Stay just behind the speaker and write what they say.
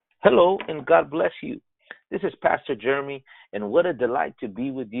Hello and God bless you. This is Pastor Jeremy, and what a delight to be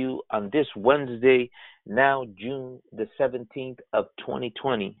with you on this Wednesday, now June the 17th of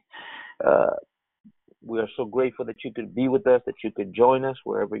 2020. Uh, we are so grateful that you could be with us, that you could join us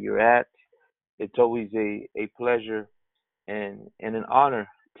wherever you're at. It's always a pleasure and an honor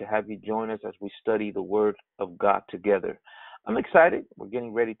to have you join us as we study the Word of God together. I'm excited. We're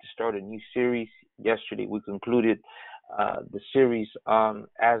getting ready to start a new series. Yesterday, we concluded the series on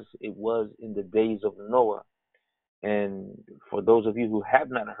As It Was in the Days of Noah. And for those of you who have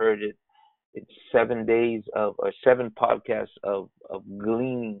not heard it, it's 7 days of, or seven podcasts of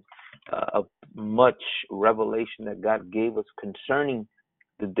gleaning, of much revelation that God gave us concerning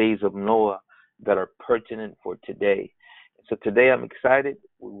the days of Noah that are pertinent for today. So today I'm excited.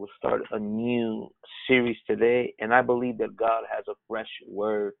 We will start a new series today, and I believe that God has a fresh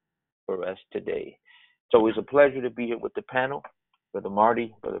word for us today. It's always a pleasure to be here with the panel, Brother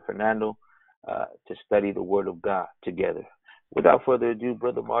Marty, Brother Fernando, to study the Word of God together. Without further ado,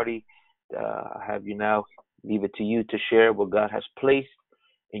 Brother Marty, I have you now. Leave it to you to share what God has placed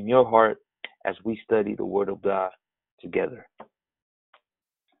in your heart as we study the Word of God together.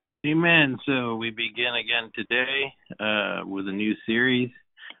 Amen. So we begin again today with a new series.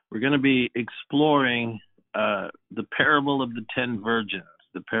 We're going to be exploring the parable of the 10 virgins,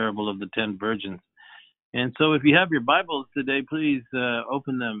 the parable of the 10 virgins. And so if you have your Bibles today, please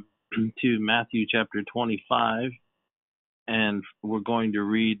open them to Matthew chapter 25. And we're going to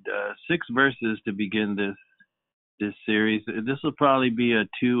read 6 verses to begin this series. This will probably be a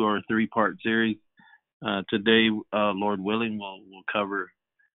 2 or 3 part series. Today, Lord willing, we'll cover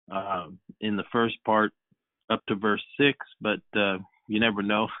in the first part up to verse 6, but you never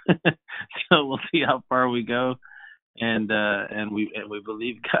know. So we'll see how far we go, and we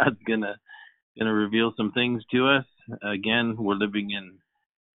believe God's gonna reveal some things to us. Again, we're living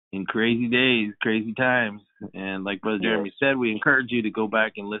in crazy days, crazy times, and like Brother Jeremy said, we encourage you to go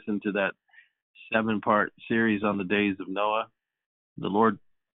back and listen to that 7-part series on the days of Noah. The Lord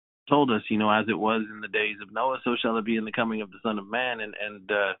told us, as it was in the days of Noah, so shall it be in the coming of the Son of Man. And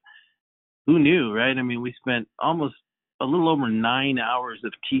who knew, right? I mean, we spent almost a little over 9 hours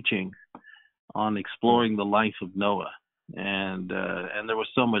of teaching on exploring the life of Noah. And there was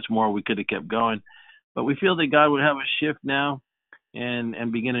so much more. We could have kept going. But we feel that God would have a shift now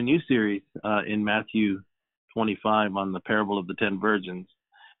and begin a new series in Matthew 25 on the parable of the 10 virgins.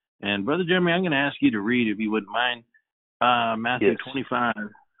 And Brother Jeremy, I'm going to ask you to read, if you wouldn't mind, Matthew 25,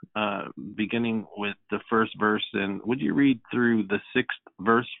 beginning with the first verse. And would you read through the 6th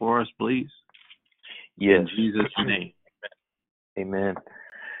verse for us, please? Yes. In Jesus' name. Amen.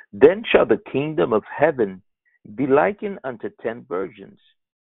 Then shall the kingdom of heaven be likened unto 10 virgins,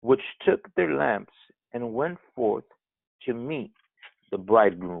 which took their lamps and went forth to meet the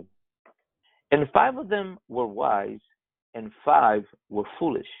bridegroom. And 5 of them were wise, and 5 were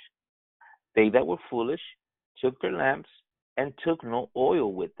foolish. They that were foolish took their lamps and took no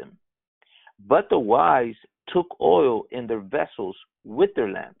oil with them. But the wise took oil in their vessels with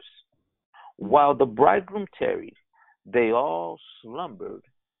their lamps. While the bridegroom tarried, they all slumbered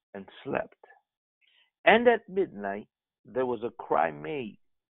and slept. And at midnight there was a cry made,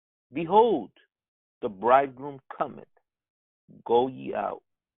 Behold, the bridegroom cometh, go ye out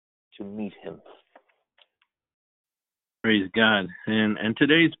to meet him. Praise God. And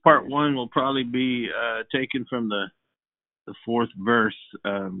today's part 1 will probably be taken from the 4th verse.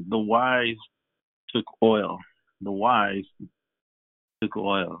 The wise took oil. The wise took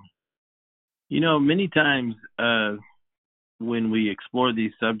oil. Many times when we explore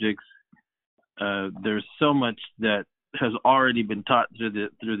these subjects, there's so much that has already been taught through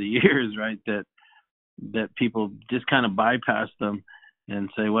the years, right? That people just kind of bypass them and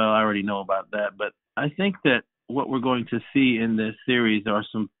say, well, I already know about that. But I think that what we're going to see in this series are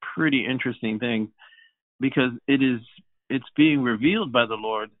some pretty interesting things, because it's being revealed by the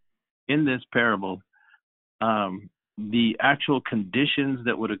Lord in this parable, the actual conditions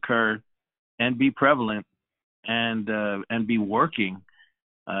that would occur and be prevalent and be working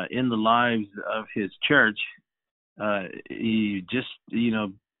in the lives of His church,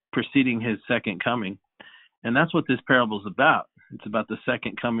 preceding His second coming. And that's what this parable is about. It's about the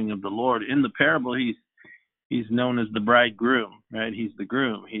second coming of the Lord. In the parable, He's known as the bridegroom, right? He's the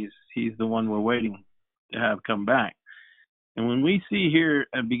groom. He's the one we're waiting to have come back. And when we see here,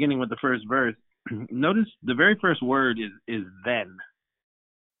 beginning with the first verse, notice the very first word is then.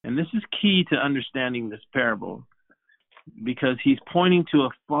 And this is key to understanding this parable, because he's pointing to a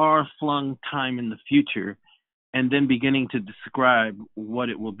far-flung time in the future and then beginning to describe what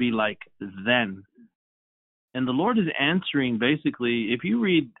it will be like then. And the Lord is answering basically, if you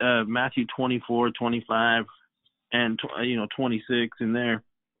read Matthew 24, 25, and 26 in there,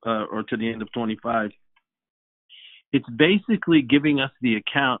 or to the end of 25, it's basically giving us the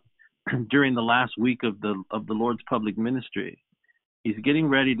account during the last week of the Lord's public ministry. He's getting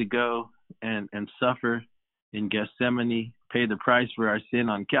ready to go and suffer in Gethsemane, pay the price for our sin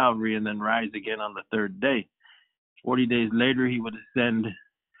on Calvary, and then rise again on the third day. 40 days later, he would ascend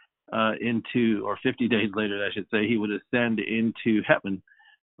or 50 days later, I should say, he would ascend into heaven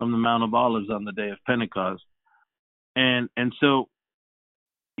from the Mount of Olives on the day of Pentecost. And so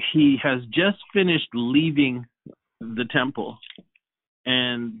he has just finished leaving the temple.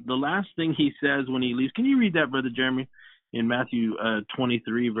 And the last thing he says when he leaves, can you read that, Brother Jeremy? In Matthew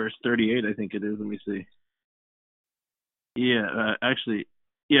 23, verse 38, I think it is. Let me see. Yeah,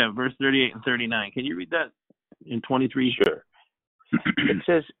 verse 38 and 39. Can you read that in 23? Sure. It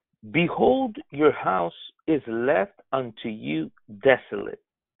says, "Behold, your house is left unto you desolate.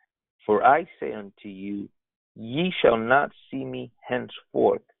 For I say unto you, ye shall not see me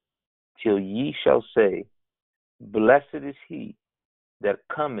henceforth, till ye shall say, Blessed is he that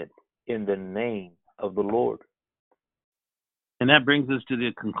cometh in the name of the Lord." And that brings us to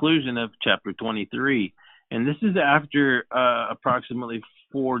the conclusion of chapter 23. And this is after approximately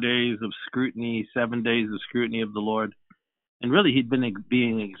 4 days of scrutiny, 7 days of scrutiny of the Lord. And really, he'd been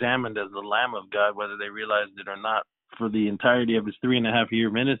being examined as the Lamb of God, whether they realized it or not, for the entirety of his 3.5-year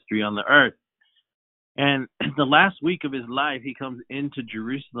ministry on the earth. And the last week of his life, he comes into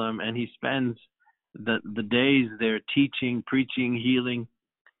Jerusalem and he spends the days there teaching, preaching, healing,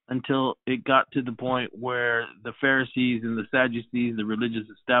 until it got to the point where the Pharisees and the Sadducees, the religious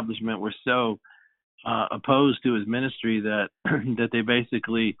establishment, were so opposed to his ministry that that they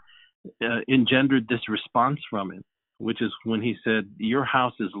basically engendered this response from him, which is when he said, "Your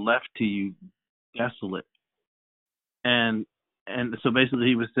house is left to you desolate." And so basically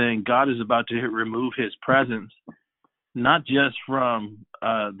he was saying God is about to remove his presence, not just from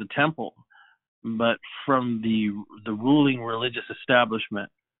the temple, but from the ruling religious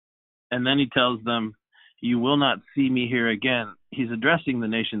establishment. And then he tells them, "You will not see me here again." He's addressing the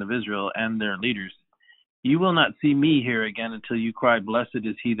nation of Israel and their leaders. "You will not see me here again until you cry, Blessed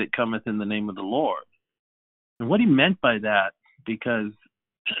is he that cometh in the name of the Lord." And what he meant by that, because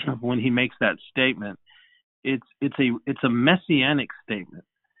when he makes that statement, it's a messianic statement.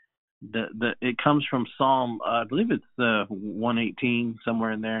 It comes from Psalm, I believe it's 118,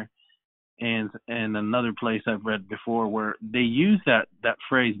 somewhere in there, and another place I've read before where they use that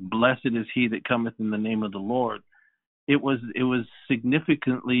phrase, "Blessed is he that cometh in the name of the Lord." It was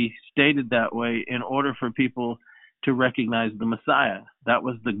significantly stated that way in order for people to recognize the Messiah. That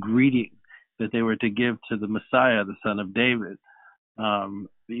was the greeting that they were to give to the Messiah, the son of David, or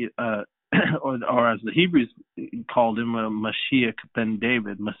as the Hebrews called him, Mashiach ben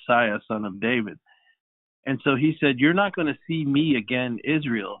David, Messiah, son of David. And so he said, "You're not going to see me again,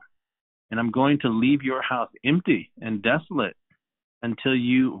 Israel, and I'm going to leave your house empty and desolate until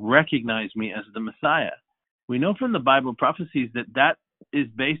you recognize me as the Messiah." We know from the Bible prophecies that is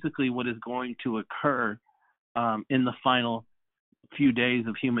basically what is going to occur in the final few days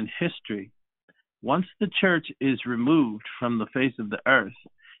of human history. Once the church is removed from the face of the earth,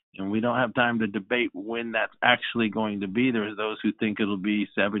 and we don't have time to debate when that's actually going to be. There's those who think it'll be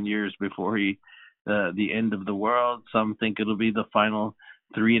 7 years before the end of the world. Some think it'll be the final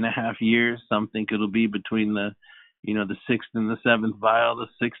 3.5 years. Some think it'll be between the 6th and the 7th vial, the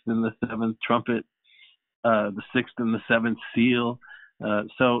 6th and the 7th trumpet, the 6th and the 7th seal.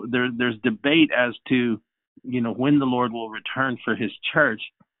 So there's debate as to when the Lord will return for his church,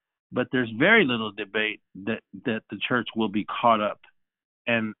 but there's very little debate that the church will be caught up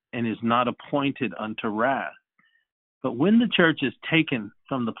and is not appointed unto wrath. But when the church is taken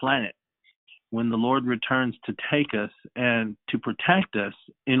from the planet, when the Lord returns to take us and to protect us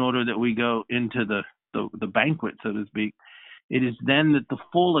in order that we go into the banquet, so to speak, it is then that the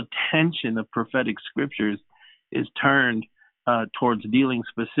full attention of prophetic scriptures is turned towards dealing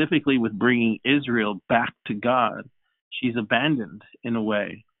specifically with bringing Israel back to God. She's abandoned in a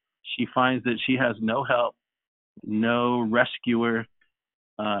way. She finds that she has no help, no rescuer.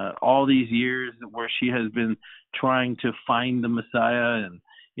 All these years where she has been trying to find the Messiah and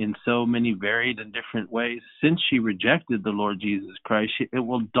in so many varied and different ways, since she rejected the Lord Jesus Christ, it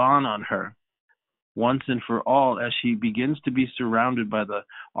will dawn on her once and for all as she begins to be surrounded by the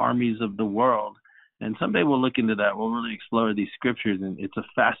armies of the world. And someday we'll look into that. We'll really explore these scriptures, and it's a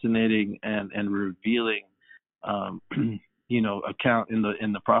fascinating and revealing account in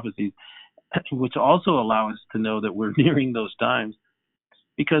the prophecies, which also allow us to know that we're nearing those times.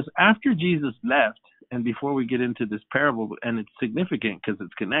 Because after Jesus left And before we get into this parable, and it's significant because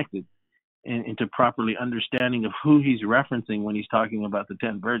it's connected, and into properly understanding of who he's referencing when he's talking about the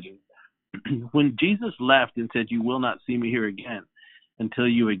 10 virgins. When Jesus left and said, "You will not see me here again until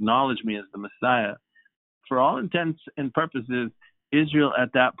you acknowledge me as the Messiah," for all intents and purposes, Israel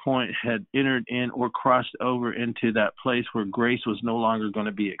at that point had entered in or crossed over into that place where grace was no longer going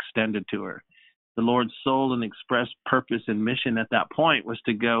to be extended to her. The Lord's sole and express purpose and mission at that point was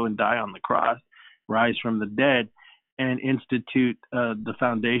to go and die on the cross, rise from the dead, and institute the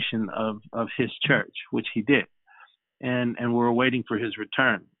foundation of his church, which he did. And we're waiting for his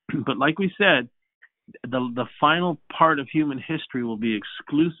return. But like we said, the final part of human history will be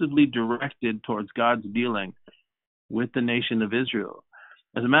exclusively directed towards God's dealing with the nation of Israel.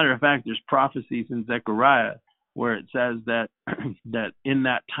 As a matter of fact, there's prophecies in Zechariah where it says that that in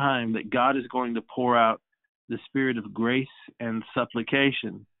that time that God is going to pour out the spirit of grace and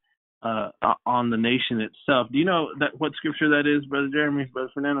supplication on the nation itself. Do you know that what scripture that is, Brother Jeremy,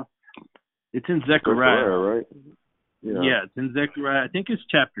 Brother Fernando? It's in Zechariah, right? Yeah, it's in Zechariah. I think it's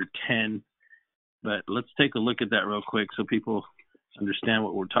chapter 10. But let's take a look at that real quick so people understand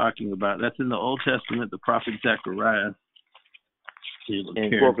what we're talking about. That's in the Old Testament, the prophet Zechariah.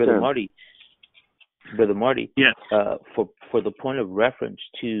 And for Brother Marty, yes. For the point of reference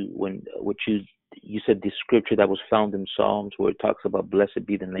to what you said, the scripture that was found in Psalms where it talks about blessed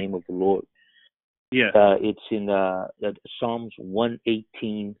be the name of the Lord. Yeah. It's in Psalms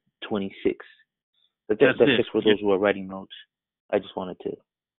 118:26. That's just for those who are writing notes. I just wanted to.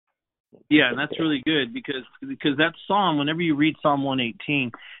 Yeah, and that's really good because that psalm, whenever you read Psalm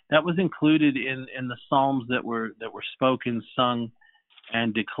 118, that was included in the psalms that were spoken, sung,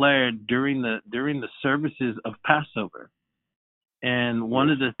 and declared during the services of Passover. And one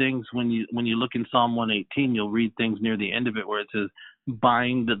of the things when you look in Psalm 118, you'll read things near the end of it where it says,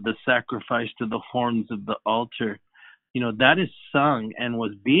 "Bind the sacrifice to the horns of the altar." You know, that is sung and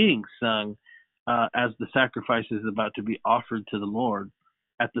was being sung as the sacrifice is about to be offered to the Lord.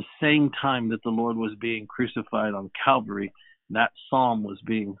 At the same time that the Lord was being crucified on Calvary, that psalm was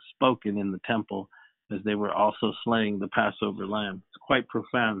being spoken in the temple as they were also slaying the Passover lamb. It's quite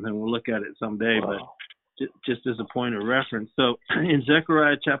profound, and we'll look at it someday, wow. But just as a point of reference. So in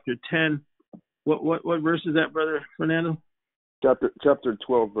Zechariah chapter 10, what verse is that, Brother Fernando? Chapter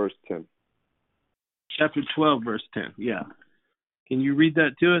 12, verse 10. Chapter 12, verse 10, yeah. Can you read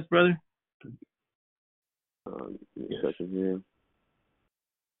that to us, brother? Give me a second here.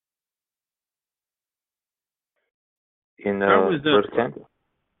 In verse 10?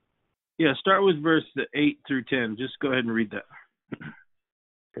 Yeah, start with verse 8 through 10. Just go ahead and read that.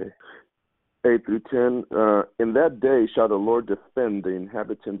 Okay. 8 through 10. In that day shall the Lord defend the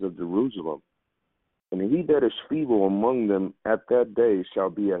inhabitants of Jerusalem, and he that is feeble among them at that day shall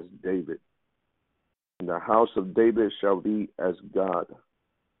be as David. And the house of David shall be as God,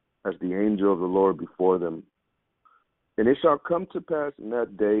 as the angel of the Lord before them. And it shall come to pass in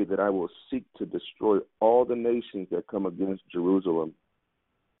that day that I will seek to destroy all the nations that come against Jerusalem.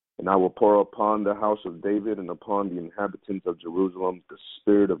 And I will pour upon the house of David and upon the inhabitants of Jerusalem the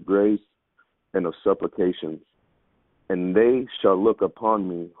spirit of grace and of supplications. And they shall look upon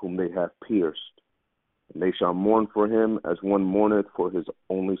me whom they have pierced. And they shall mourn for him as one mourneth for his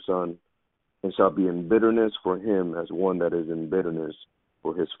only son, and shall be in bitterness for him as one that is in bitterness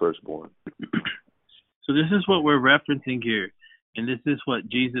for his firstborn. So this is what we're referencing here, and this is what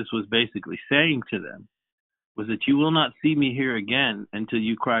Jesus was basically saying to them, was that you will not see me here again until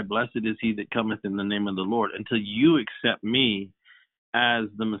you cry, "Blessed is he that cometh in the name of the Lord," until you accept me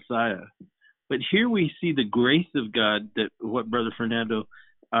as the Messiah. But here we see the grace of God, that what Brother Fernando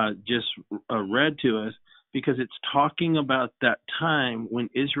just read to us, because it's talking about that time when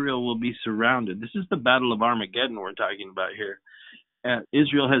Israel will be surrounded. This is the Battle of Armageddon we're talking about here.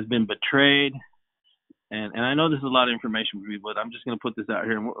 Israel has been betrayed. And I know this is a lot of information for you, but I'm just going to put this out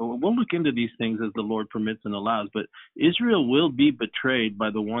here. And we'll look into these things as the Lord permits and allows. But Israel will be betrayed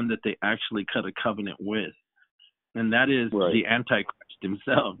by the one that they actually cut a covenant with. And that is the Antichrist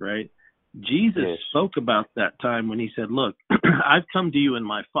himself, right? Jesus spoke about that time when he said, "Look, I've come to you in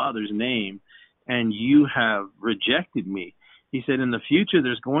my Father's name, and you have rejected me." He said, "In the future,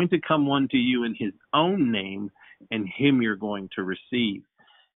 there's going to come one to you in his own name, and him you're going to receive."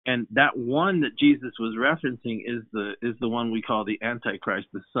 And that one that Jesus was referencing is the one we call the Antichrist,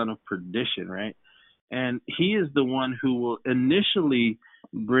 the son of perdition, right? And he is the one who will initially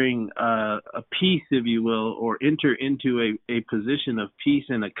bring a peace, if you will, or enter into a position of peace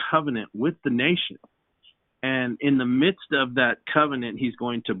and a covenant with the nation. And in the midst of that covenant, he's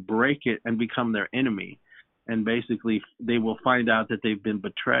going to break it and become their enemy. And basically, they will find out that they've been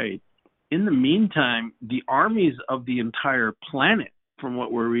betrayed. in the meantime, the armies of the entire planet, from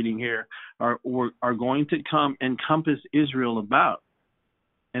what we're reading here, are going to come and compass Israel about.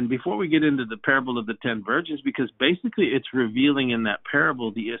 And before we get into the parable of the 10 virgins, because basically it's revealing in that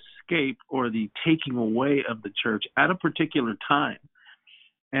parable the escape or the taking away of the church at a particular time.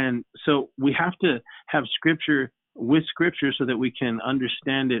 And so we have to have scripture with scripture so that we can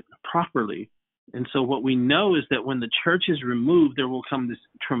understand it properly. And so what we know is that when the church is removed, there will come this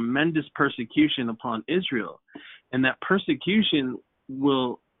tremendous persecution upon Israel. And that persecution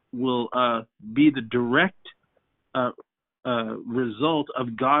will be the direct result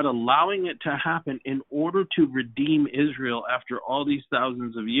of God allowing it to happen in order to redeem Israel after all these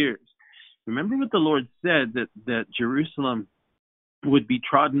thousands of years. Remember what the Lord said, that Jerusalem would be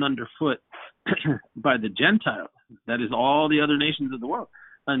trodden underfoot by the Gentiles, that is all the other nations of the world,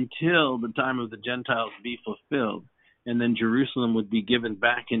 until the time of the Gentiles be fulfilled. And then Jerusalem would be given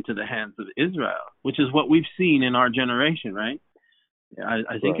back into the hands of Israel, which is what we've seen in our generation, right?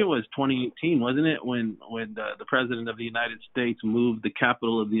 I think it was 2018, wasn't it, when the President of the United States moved the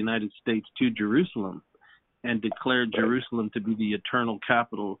capital of the United States to Jerusalem and declared Jerusalem to be the eternal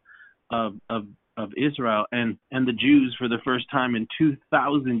capital of Israel. And the Jews, for the first time in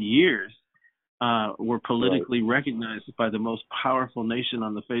 2,000 years, were politically recognized by the most powerful nation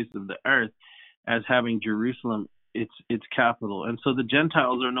on the face of the earth as having Jerusalem its capital. And so the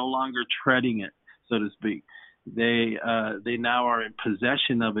Gentiles are no longer treading it, so to speak. They now are in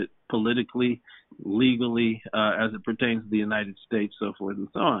possession of it politically, legally, as it pertains to the United States, so forth and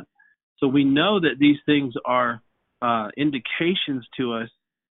so on. So we know that these things are indications to us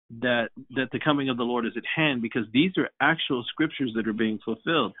that the coming of the Lord is at hand, because these are actual scriptures that are being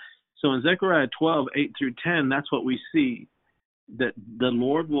fulfilled. So in Zechariah 12, 8 through 10, that's what we see, that the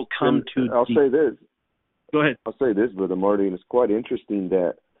Lord will come to... I'll say this. Go ahead. I'll say this, Brother Marty, and it's quite interesting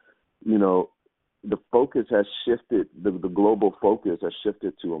that, the focus has shifted, the global focus has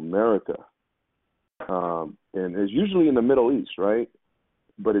shifted to America. And it's usually in the Middle East, right?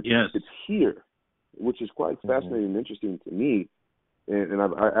 But it's here, which is quite fascinating and interesting to me. And I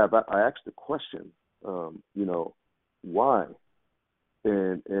asked the question, why?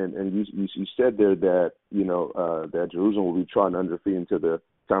 And you said there that, that Jerusalem will be trodden under feet until the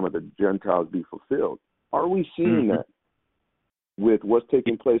time of the Gentiles be fulfilled. Are we seeing that with what's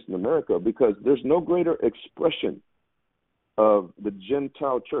taking place in America? Because there's no greater expression of the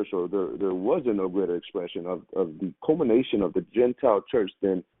Gentile church, or there wasn't no greater expression of the culmination of the Gentile church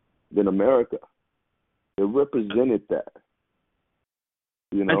than America. It represented that.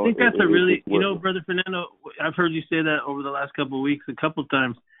 I think that's Brother Fernando, I've heard you say that over the last couple of weeks a couple of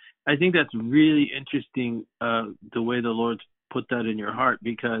times. I think that's really interesting, the way the Lord's put that in your heart,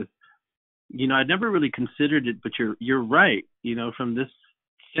 because I'd never really considered it, but you're right, from this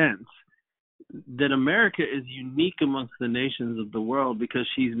sense that America is unique amongst the nations of the world because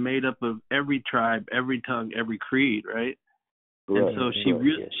she's made up of every tribe, every tongue, every creed, right? And so she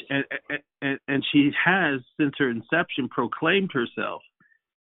really, and she has, since her inception, proclaimed herself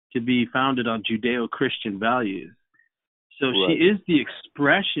to be founded on Judeo-Christian values. So she is the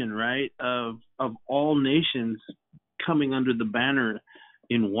expression, right, of all nations coming under the banner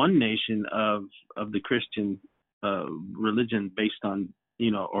in one nation of the Christian religion, based on,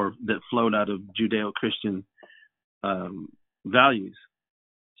 or that flowed out of Judeo-Christian values.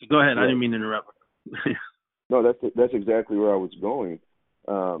 So go ahead. I didn't mean to interrupt. No, that's exactly where I was going.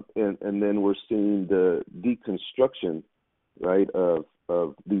 And then we're seeing the deconstruction, right, of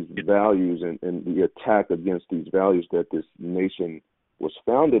these values and the attack against these values that this nation was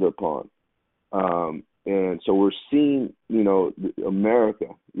founded upon. And so we're seeing, America,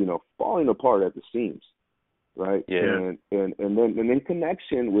 falling apart at the seams, right? Yeah. And then in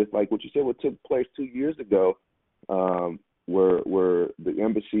connection with, like what you said, what took place 2 years ago, where the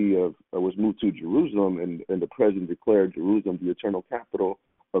embassy was moved to Jerusalem, and the president declared Jerusalem the eternal capital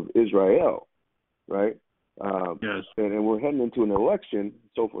of Israel, right? And we're heading into an election,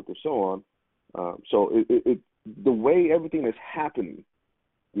 so forth and so on. So the way everything is happening,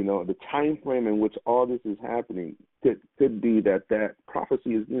 the time frame in which all this is happening could be that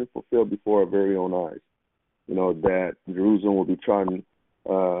prophecy is being fulfilled before our very own eyes. That Jerusalem will be trodden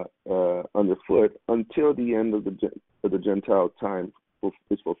underfoot until the end of the Gentile time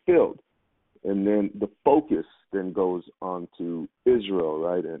is fulfilled. And then the focus then goes on to Israel,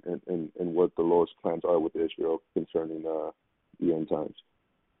 right, and what the Lord's plans are with Israel concerning the end times.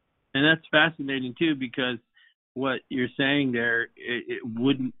 And that's fascinating too, because what you're saying there,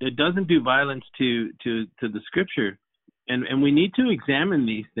 it doesn't do violence to the scripture, and we need to examine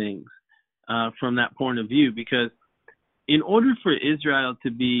these things from that point of view, because in order for Israel to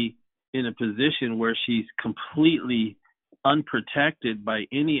be in a position where she's completely unprotected by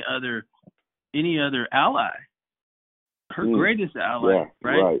any other ally. Her greatest ally,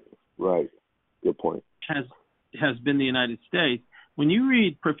 right. Good point. Has been the United States. When you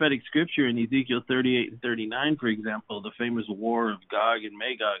read prophetic scripture in Ezekiel 38 and 39, for example, the famous war of Gog and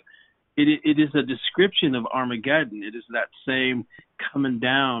Magog, it is a description of Armageddon. It is that same coming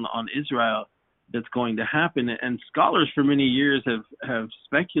down on Israel that's going to happen. And scholars for many years have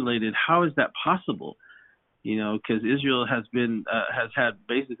speculated, how is that possible? Because Israel has had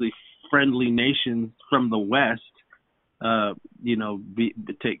basically friendly nations from the West,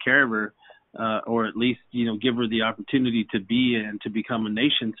 take care of her, or at least, give her the opportunity to be and to become a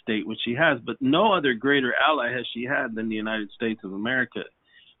nation state, which she has. But no other greater ally has she had than the United States of America.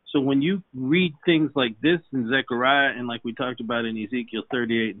 So when you read things like this in Zechariah, and like we talked about in Ezekiel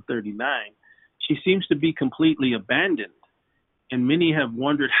 38 and 39, she seems to be completely abandoned. And many have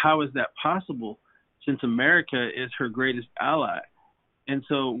wondered, how is that possible, since America is her greatest ally? And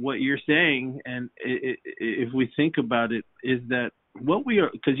so what you're saying, and if we think about it, is that what we are,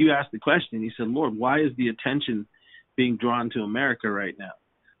 because you asked the question, you said, Lord, why is the attention being drawn to America right now?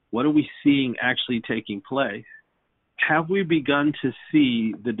 What are we seeing actually taking place? Have we begun to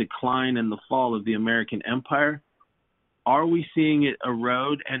see the decline and the fall of the American empire? Are we seeing it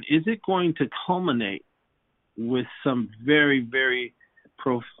erode? And is it going to culminate with some very, very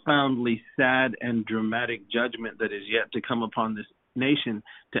profoundly sad and dramatic judgment that is yet to come upon this nation,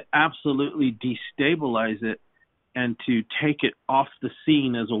 to absolutely destabilize it and to take it off the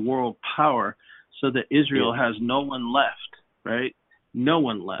scene as a world power, so that Israel has no one left, right? No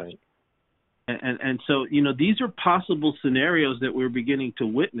one left. Right. And so, these are possible scenarios that we're beginning to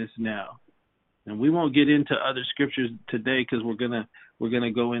witness now. And we won't get into other scriptures today, because we're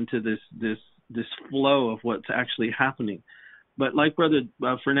gonna go into this flow of what's actually happening. But like Brother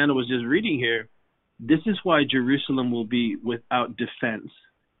Fernando was just reading here, this is why Jerusalem will be without defense,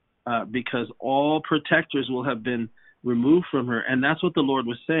 because all protectors will have been removed from her. And that's what the Lord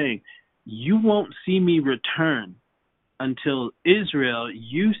was saying. You won't see me return until Israel,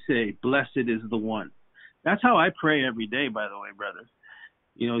 you say, blessed is the one. That's how I pray every day, by the way, brothers.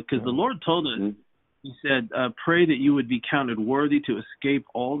 Because the Lord told us, he said, pray that you would be counted worthy to escape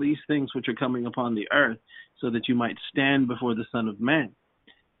all these things which are coming upon the earth, so that you might stand before the Son of Man.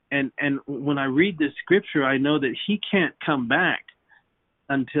 And when I read this scripture, I know that he can't come back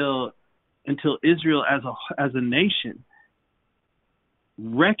until Israel as a nation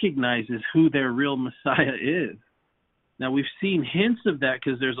recognizes who their real Messiah is. Now, we've seen hints of that,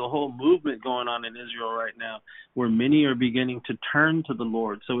 because there's a whole movement going on in Israel right now where many are beginning to turn to the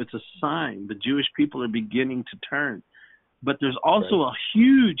Lord. So it's a sign. The Jewish people are beginning to turn. But there's also a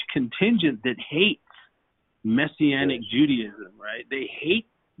huge contingent that hates Messianic Judaism, right? They hate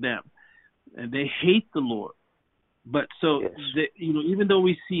them, and they hate the Lord. But so, even though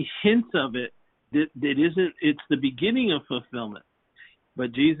we see hints of it, it's the beginning of fulfillment.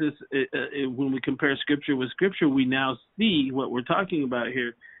 But Jesus, when we compare Scripture with Scripture, we now see what we're talking about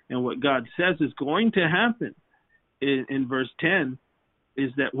here, and what God says is going to happen in verse 10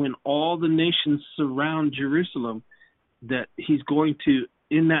 is that when all the nations surround Jerusalem, that he's going to,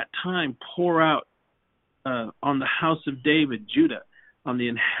 in that time, pour out on the house of David, Judah, on the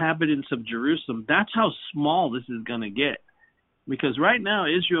inhabitants of Jerusalem. That's how small this is going to get. Because right now,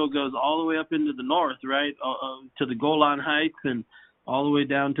 Israel goes all the way up into the north, right, to the Golan Heights, and all the way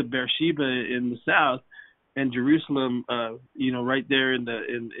down to Beersheba in the south, and Jerusalem, right there in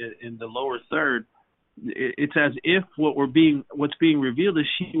the lower third. It's as if what's being revealed is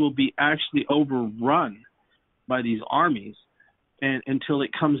she will be actually overrun by these armies, and until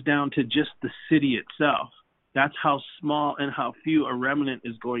it comes down to just the city itself. That's how small and how few a remnant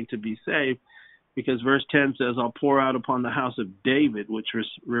is going to be saved, because verse 10 says, I'll pour out upon the house of David, which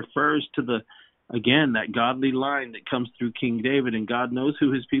refers to that godly line that comes through King David, and God knows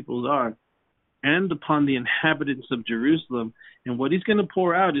who his people are, and upon the inhabitants of Jerusalem. And what he's going to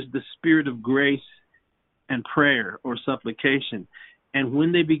pour out is the spirit of grace and prayer or supplication. And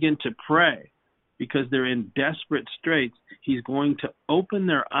when they begin to pray, because they're in desperate straits, he's going to open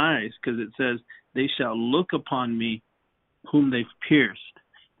their eyes, because it says, they shall look upon me whom they've pierced.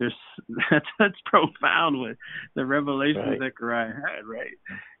 That's profound with the revelation Zechariah had, right?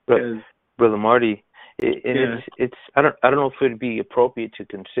 Brother Marty, it's I don't know if it'd be appropriate to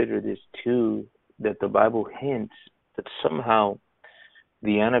consider this too, that the Bible hints that somehow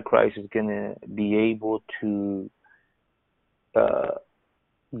the Antichrist is going to be able to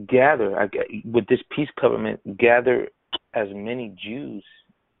gather, with this peace covenant, gather as many Jews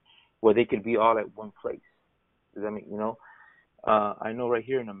where they could be all at one place. Does that mean, I know right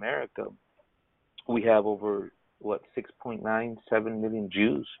here in America, we have over, what, 6.97 million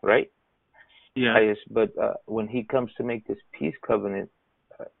Jews, right? Yeah. Highest, but when he comes to make this peace covenant,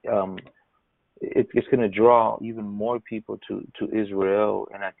 um, it's going to draw even more people to Israel,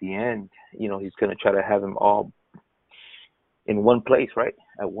 and at the end, he's going to try to have them all in one place, right,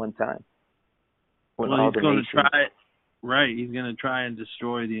 at one time, when Well, all he's the going to nations. try. Right. He's going to try and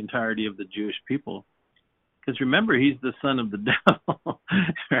destroy the entirety of the Jewish people. Because remember, he's the son of the devil,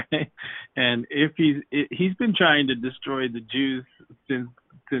 right? And if he's been trying to destroy the Jews since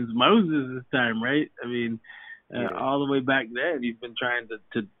Moses' time, right? I mean, Yeah, all the way back then, he's been trying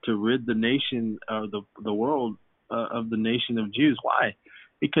to rid the nation of the world of the nation of Jews. Why?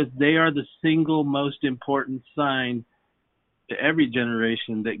 Because they are the single most important sign to every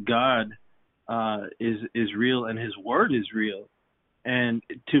generation that God is real and His word is real. And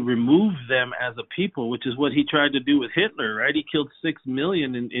to remove them as a people, which is what he tried to do with Hitler, right? He killed 6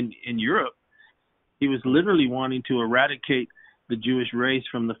 million in Europe. He was literally wanting to eradicate the Jewish race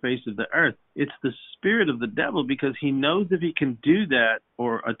from the face of the earth. It's the spirit of the devil, because he knows if he can do that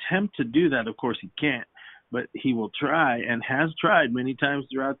or attempt to do that, of course he can't, but he will try and has tried many times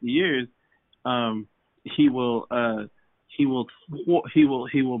throughout the years. He will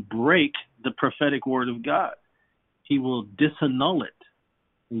break the prophetic word of God. He will disannul it.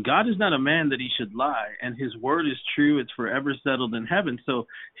 And God is not a man that he should lie, and his word is true. It's forever settled in heaven. So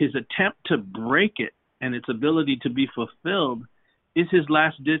his attempt to break it and its ability to be fulfilled is his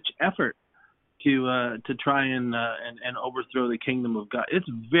last-ditch effort to try and overthrow the kingdom of God. It's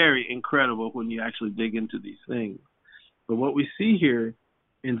very incredible when you actually dig into these things. But what we see here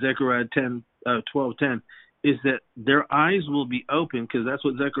in Zechariah 12:10 is that their eyes will be open, because that's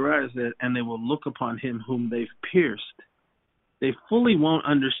what Zechariah said, and they will look upon him whom they've pierced. They fully won't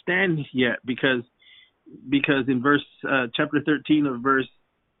understand yet, because in verse chapter 13 of verse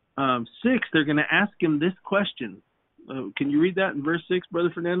 6, they're going to ask him this question. Can you read that in verse 6,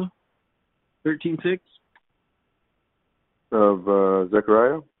 Brother Fernando? 13:6 of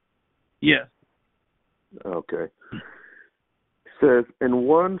Zechariah? Yes. Okay. It says, "And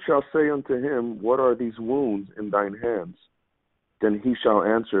one shall say unto him, What are these wounds in thine hands? Then he shall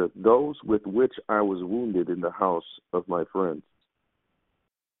answer, Those with which I was wounded in the house of my friends."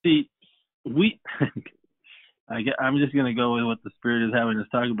 See, I'm just going to go with what the Spirit is having us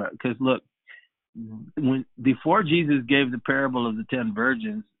talk about. Because look, before Jesus gave the parable of the 10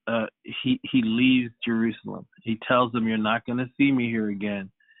 virgins, he leaves Jerusalem. He tells them, "You're not going to see me here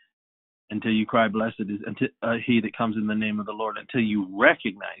again until you cry, blessed is he that comes in the name of the Lord, until you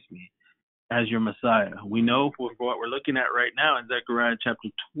recognize me as your Messiah." We know what we're looking at right now in Zechariah chapter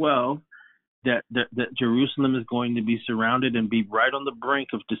 12, that Jerusalem is going to be surrounded and be right on the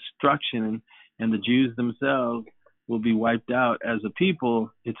brink of destruction, and the Jews themselves will be wiped out as a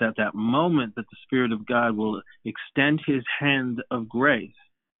people. It's at that moment that the Spirit of God will extend his hand of grace.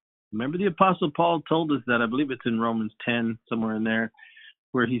 Remember, the Apostle Paul told us that, I believe it's in Romans 10, somewhere in there,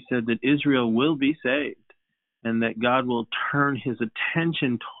 where he said that Israel will be saved and that God will turn his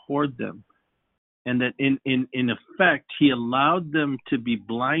attention toward them. And that in effect, he allowed them to be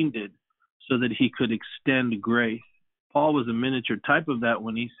blinded so that he could extend grace. Paul was a miniature type of that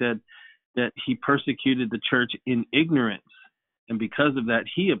when he said that he persecuted the church in ignorance, and because of that,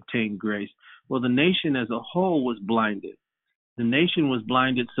 he obtained grace. Well, the nation as a whole was blinded. The nation was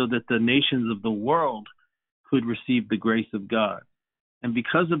blinded so that the nations of the world could receive the grace of God. And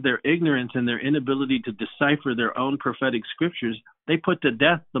because of their ignorance and their inability to decipher their own prophetic scriptures, they put to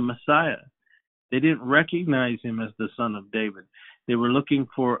death the Messiah. They didn't recognize him as the son of David. They were looking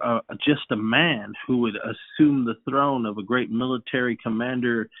for just a man who would assume the throne of a great military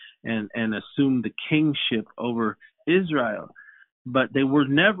commander and assume the kingship over Israel. But they were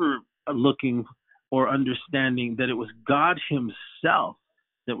never looking or understanding that it was God himself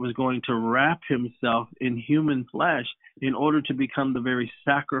that was going to wrap himself in human flesh in order to become the very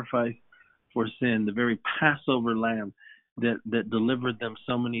sacrifice for sin, the very Passover lamb that delivered them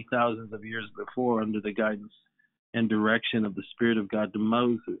so many thousands of years before under the guidance and direction of the Spirit of God to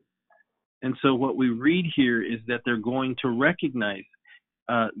Moses. And so what we read here is that they're going to recognize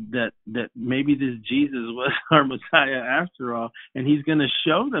that maybe this Jesus was our Messiah after all, and he's going to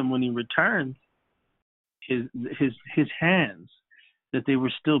show them when he returns his hands, that they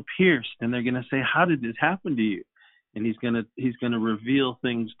were still pierced, and they're going to say, "How did this happen to you?" And he's going to reveal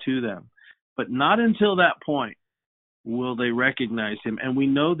things to them. But not until that point will they recognize him. And we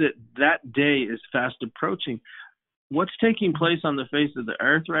know that day is fast approaching. What's taking place on the face of the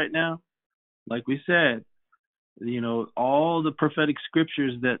earth right now, like we said, all the prophetic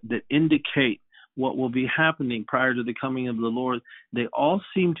scriptures that indicate what will be happening prior to the coming of the Lord, they all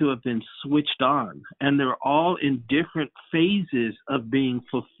seem to have been switched on, and they're all in different phases of being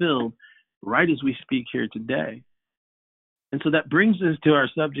fulfilled right as we speak here today. And so that brings us to our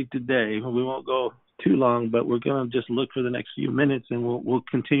subject today. We won't go too long, but we're going to just look for the next few minutes, and we'll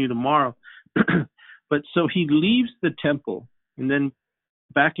continue tomorrow. But so he leaves the temple, and then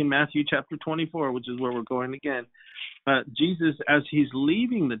back in Matthew chapter 24, which is where we're going again, Jesus, as he's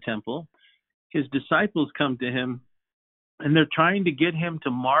leaving the temple, his disciples come to him, and they're trying to get him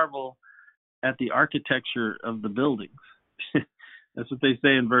to marvel at the architecture of the buildings. That's what they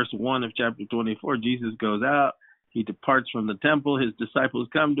say in verse 1 of chapter 24. Jesus goes out, he departs from the temple, his disciples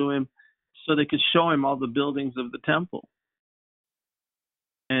come to him so they could show him all the buildings of the temple.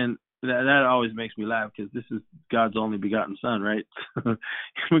 And that always makes me laugh, because this is God's only begotten son, right?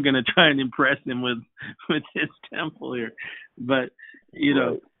 We're going to try and impress him with his temple here. But, you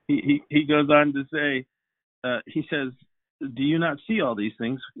know, he goes on to say, he says, do you not see all these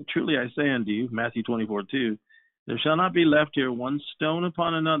things? Truly I say unto you, Matthew 24:2, there shall not be left here one stone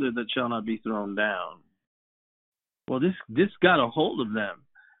upon another that shall not be thrown down. Well, this got a hold of them.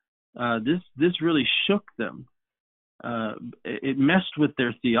 This really shook them. It messed with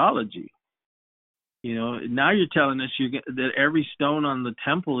their theology. You know, now you're telling us that every stone on the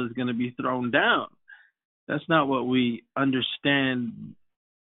temple is going to be thrown down. That's not what we understand,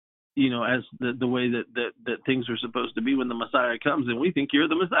 you know, as the way that things are supposed to be when the Messiah comes, and we think you're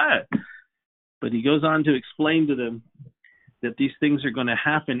the Messiah. But he goes on to explain to them that these things are going to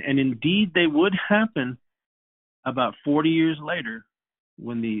happen, and indeed they would happen about 40 years later,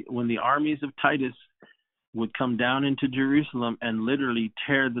 when the armies of Titus would come down into Jerusalem and literally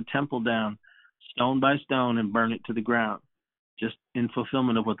tear the temple down stone by stone and burn it to the ground, just in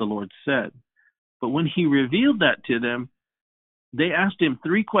fulfillment of what the Lord said. But when he revealed that to them, they asked him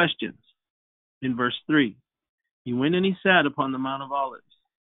 3 questions. In verse 3, he went and he sat upon the Mount of Olives,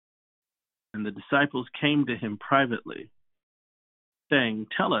 and the disciples came to him privately, saying,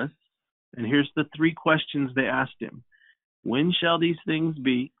 tell us, and here's the 3 questions they asked him. When shall these things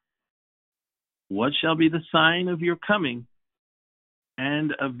be? What shall be the sign of your coming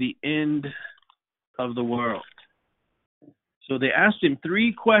and of the end of the world? So they asked him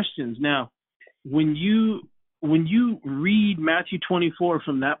 3 questions. Now, when you read Matthew 24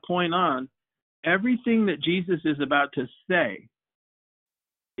 from that point on, everything that Jesus is about to say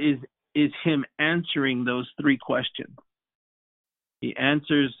is him answering those 3 questions. He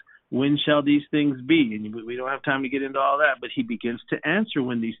answers, when shall these things be? And we don't have time to get into all that, but he begins to answer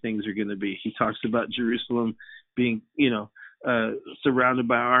when these things are going to be. He talks about Jerusalem being, surrounded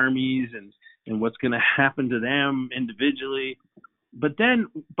by armies and what's going to happen to them individually. But then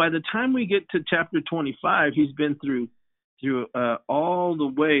by the time we get to chapter 25, he's been through all the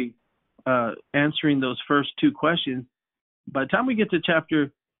way answering those first 2 questions. By the time we get to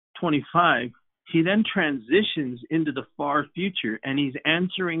chapter 25, he then transitions into the far future, and he's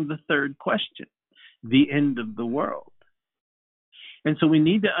answering the 3rd question, the end of the world. And so we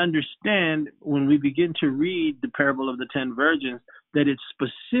need to understand, when we begin to read the parable of the 10 virgins, that it's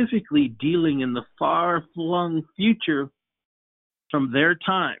specifically dealing in the far-flung future from their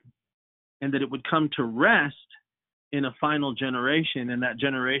time, and that it would come to rest in a final generation, and that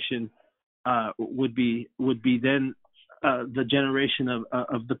generation would be then the generation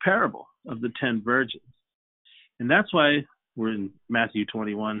of the parable of the 10 virgins. And that's why we're in Matthew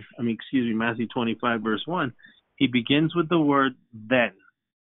 25, verse 1. He begins with the word then.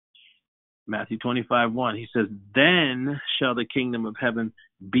 Matthew 25:1. He says, then shall the kingdom of heaven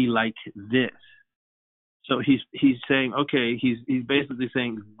be like this. So he's saying, okay, he's basically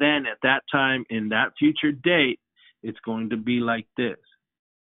saying, then at that time, in that future date, it's going to be like this.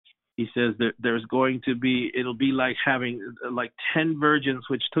 He says that it'll be like having like 10 virgins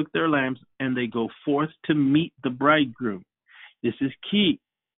which took their lamps and they go forth to meet the bridegroom. This is key.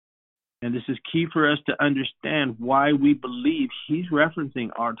 And this is key for us to understand why we believe he's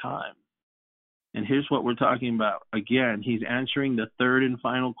referencing our time. And here's what we're talking about. Again, he's answering the 3rd and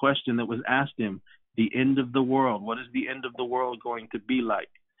final question that was asked him, the end of the world. What is the end of the world going to be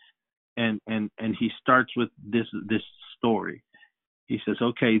like? And he starts with this story. He says,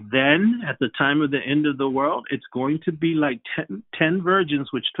 okay, then at the time of the end of the world, it's going to be like 10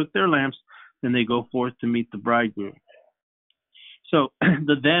 virgins which took their lamps, and they go forth to meet the bridegroom. So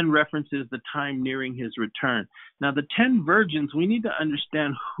the then references the time nearing his return. Now, the 10 virgins, we need to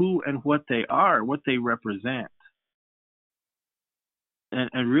understand who and what they are, what they represent.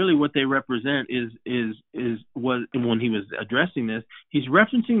 And really what they represent was when he was addressing this, he's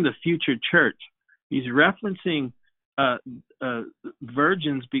referencing the future church. He's referencing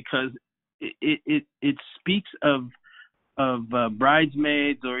virgins because it speaks of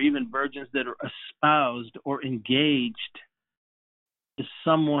bridesmaids or even virgins that are espoused or engaged to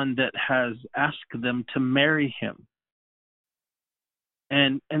someone that has asked them to marry him.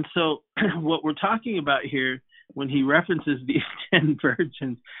 And so what we're talking about here, when he references these 10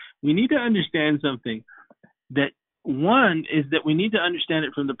 virgins, we need to understand something. That one is that we need to understand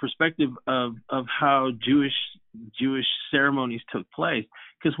it from the perspective of how Jewish ceremonies took place.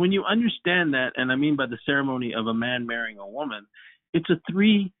 Because when you understand that, and I mean by the ceremony of a man marrying a woman, it's a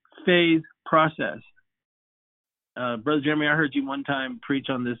 3-phase process. Brother Jeremy, I heard you one time preach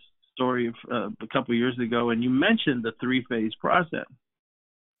on this story a couple of years ago, and you mentioned the 3-phase process.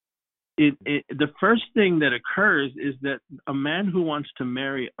 The first thing that occurs is that a man who wants to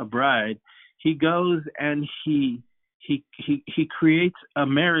marry a bride, he goes and he creates a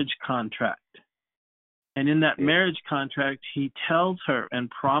marriage contract. And in that marriage contract, he tells her and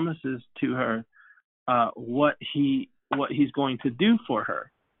promises to her what he's going to do for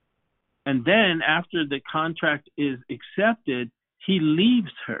her. And then after the contract is accepted, he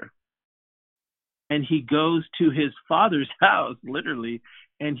leaves her. And he goes to his father's house, literally,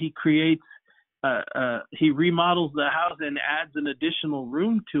 and he creates, he remodels the house and adds an additional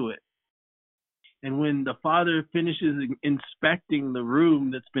room to it. And when the father finishes inspecting the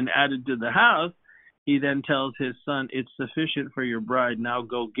room that's been added to the house, he then tells his son, "It's sufficient for your bride, now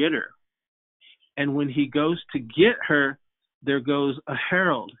go get her." And when he goes to get her, there goes a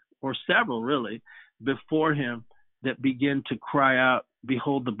herald, or several really, before him that begin to cry out,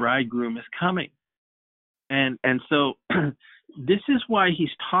 "Behold, the bridegroom is coming." And so this is why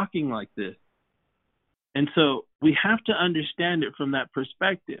he's talking like this. And so we have to understand it from that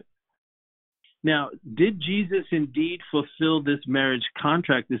perspective. Now, did Jesus indeed fulfill this marriage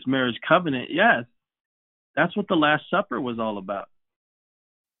contract, this marriage covenant? Yes. That's what the Last Supper was all about.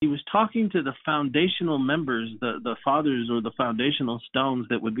 He was talking to the foundational members, the fathers or the foundational stones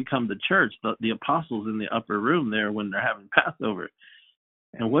that would become the church, the apostles in the upper room there when they're having Passover.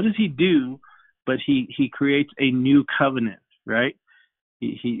 And what does he do? But he creates a new covenant, right?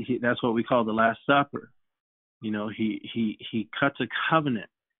 He that's what we call the Last Supper. You know, he cuts a covenant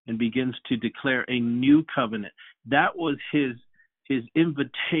and begins to declare a new covenant. That was his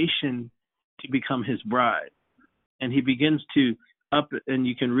invitation to become his bride. And he begins to and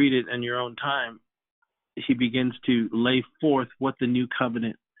you can read it in your own time, he begins to lay forth what the new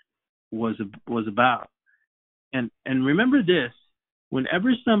covenant was about. And remember this,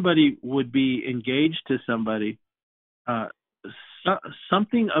 whenever somebody would be engaged to somebody,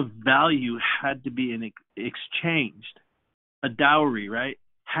 something of value had to be exchanged. A dowry, right,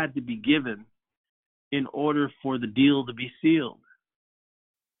 had to be given in order for the deal to be sealed.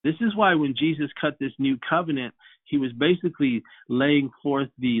 This is why when Jesus cut this new covenant, he was basically laying forth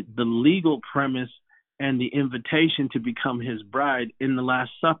the legal premise and the invitation to become his bride in the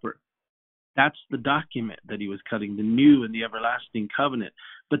Last Supper. That's the document that he was cutting, the new and the everlasting covenant.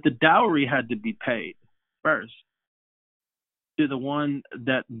 But the dowry had to be paid first to the one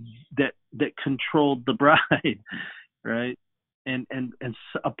that controlled the bride, right? And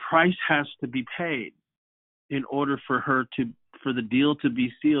a price has to be paid in order for the deal to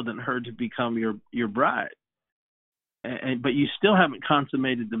be sealed and her to become your bride. But you still haven't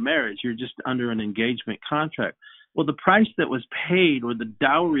consummated the marriage. You're just under an engagement contract. Well, the price that was paid, or the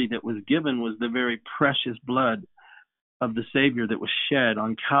dowry that was given, was the very precious blood of the Savior that was shed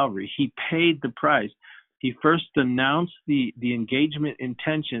on Calvary. He paid the price. He first announced the engagement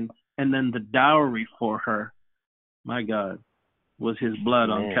intention, and then the dowry for her, my God, was his blood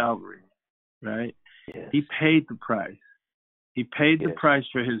on Calvary, right? Yes. He paid the price. He paid the price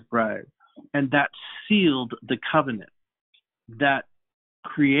for his bride. And that sealed the covenant. That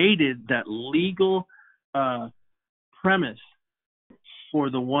created that legal premise for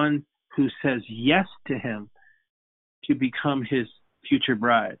the one who says yes to him to become his future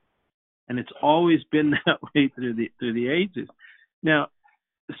bride. And it's always been that way through the ages. Now,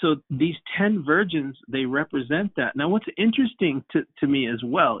 so these 10 virgins, they represent that. Now, what's interesting to me as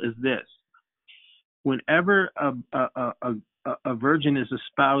well is this. Whenever a virgin is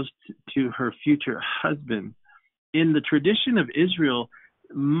espoused to her future husband, in the tradition of Israel,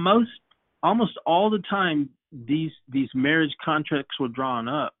 almost all the time these marriage contracts were drawn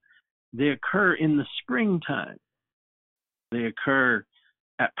up, they occur in the springtime. They occur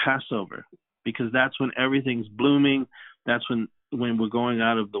at Passover, because that's when everything's blooming. That's when we're going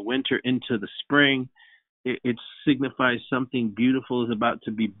out of the winter into the spring. It signifies something beautiful is about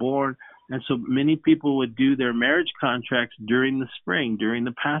to be born. And so many people would do their marriage contracts during the spring, during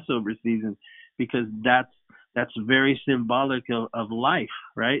the Passover season, because that's That's very symbolic of life,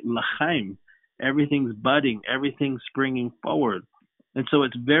 right? L'chaim. Everything's budding, everything's springing forward. And so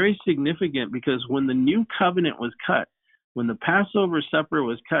it's very significant because when the new covenant was cut, when the Passover supper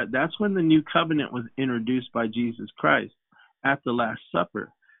was cut, that's when the new covenant was introduced by Jesus Christ at the Last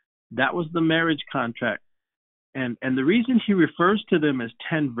Supper. That was the marriage contract. And the reason he refers to them as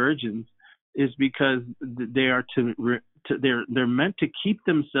 10 virgins is because they are they're meant to keep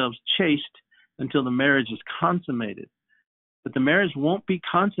themselves chaste until the marriage is consummated. But the marriage won't be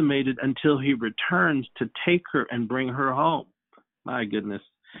consummated until he returns to take her and bring her home. My goodness.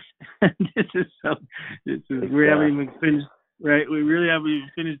 We haven't even finished, right? We really haven't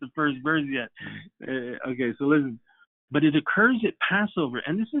even finished the first verse yet. Okay, so listen. But it occurs at Passover,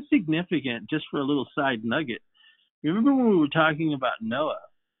 and this is significant just for a little side nugget. Remember when we were talking about Noah,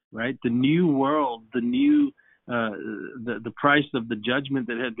 right? The new world, the new, the price of the judgment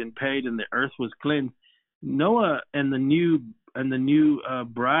that had been paid and the earth was cleansed. Noah and the new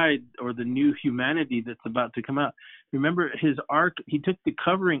bride, or the new humanity that's about to come out. Remember his ark, he took the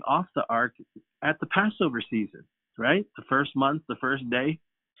covering off the ark at the Passover season, right? The first month, the first day.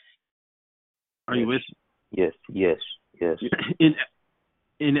 Are you with me? Yes. In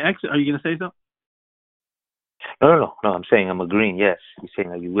Exodus, are you going to say something? No, I'm saying I'm agreeing, yes. You're saying,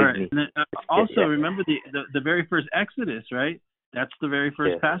 are you with me? And then, also, remember the very first Exodus, right? That's the very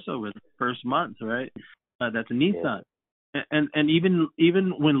first Passover, the first month, right? That's Nisan. And even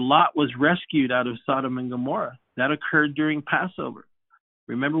when Lot was rescued out of Sodom and Gomorrah, that occurred during Passover.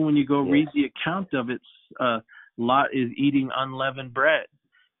 Remember when you go read the account of it, Lot is eating unleavened bread.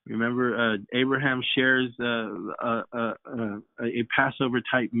 Remember Abraham shares a Passover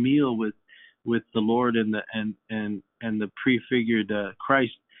type meal with the Lord and the prefigured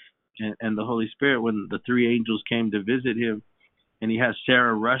Christ and the Holy Spirit when the three angels came to visit him, and he has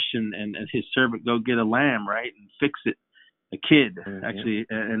Sarah rush and his servant go get a lamb, right, and fix it, a kid actually,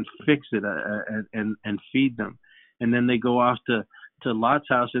 and fix it and feed them, and then they go off to Lot's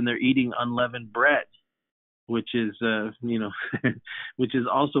house and they're eating unleavened bread, which is which is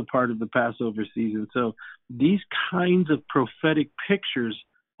also part of the Passover season. So these kinds of prophetic pictures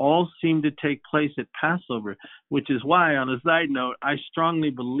all seem to take place at Passover, which is why, on a side note, I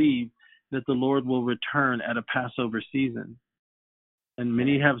strongly believe that the Lord will return at a Passover season. And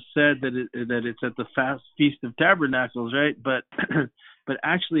many have said that it's at the Feast of Tabernacles, right? But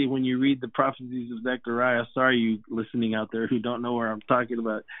actually, when you read the prophecies of Zechariah, sorry you listening out there who don't know where I'm talking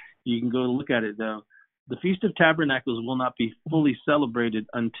about, you can go look at it though. The Feast of Tabernacles will not be fully celebrated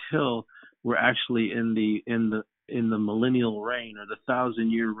until we're actually in the millennial reign, or the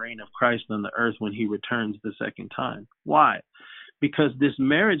 1,000-year reign of Christ on the earth when he returns the second time. Why? Because this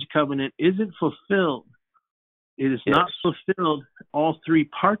marriage covenant isn't fulfilled. It is not fulfilled, all three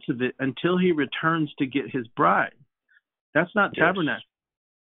parts of it, until he returns to get his bride. That's not tabernacle.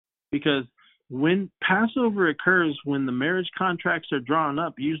 Because when Passover occurs, when the marriage contracts are drawn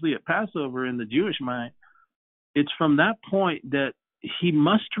up, usually at Passover in the Jewish mind, it's from that point that he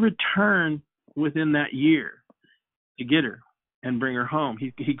must return within that year to get her and bring her home.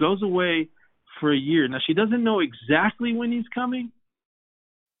 He goes away for a year. Now, she doesn't know exactly when he's coming,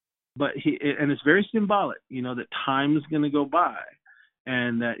 but and it's very symbolic, that time is going to go by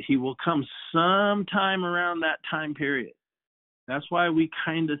and that he will come sometime around that time period. That's why we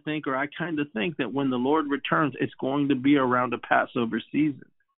kind of think, or I kind of think, that when the Lord returns, it's going to be around a Passover season.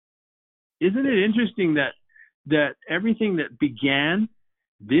 Isn't it interesting that everything that began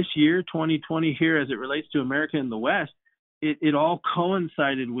this year, 2020, here as it relates to America and the West, it all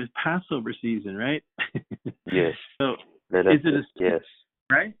coincided with Passover season, right? Yes. So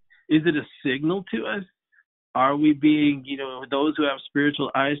right? Is it a signal to us? Are we being, those who have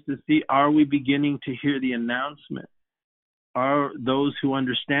spiritual eyes to see, are we beginning to hear the announcement? Are those who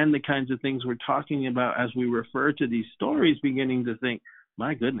understand the kinds of things we're talking about as we refer to these stories beginning to think,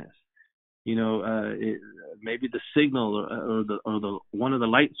 my goodness, maybe the signal or the one of the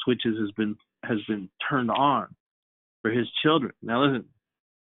light switches has been turned on for his children. Now listen,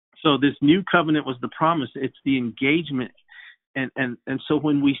 so this new covenant was the promise. It's the engagement. And so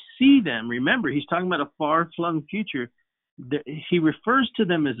when we see them, remember, he's talking about a far-flung future. He refers to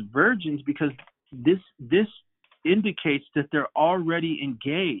them as virgins because this indicates that they're already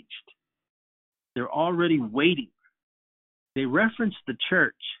engaged. They're already waiting. They reference the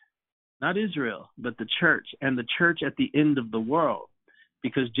church, not Israel, but the church, and the church at the end of the world.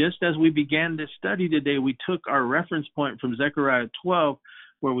 Because just as we began this study today, we took our reference point from Zechariah 12,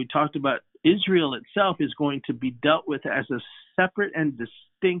 where we talked about Israel itself is going to be dealt with as a separate and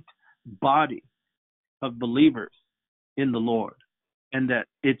distinct body of believers in the Lord, and that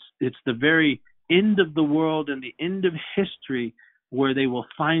it's the very end of the world and the end of history where they will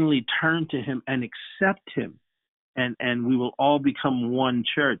finally turn to him and accept him, and we will all become one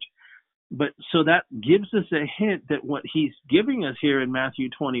church. But so that gives us a hint that what he's giving us here in Matthew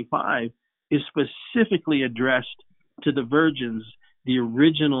 25 is specifically addressed to the virgins, the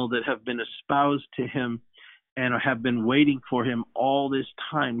original that have been espoused to him and have been waiting for him all this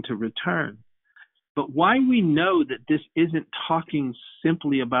time to return. But why we know that this isn't talking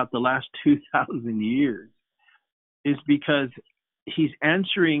simply about the last 2,000 years is because he's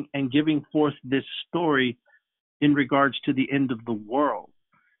answering and giving forth this story in regards to the end of the world.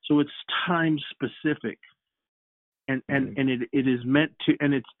 So it's time specific, and it is meant to,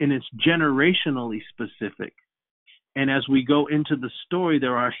 and it's generationally specific. And as we go into the story,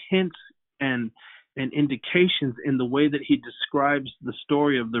 there are hints and indications in the way that he describes the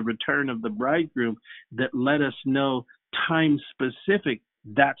story of the return of the bridegroom that let us know time specific.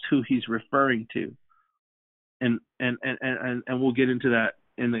 That's who he's referring to, and we'll get into that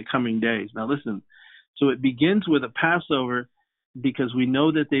in the coming days. Now listen, so it begins with a Passover because we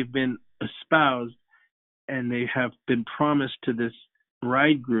know that they've been espoused and they have been promised to this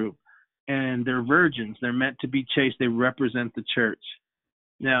bridegroom, and they're virgins. They're meant to be chaste. They represent the church.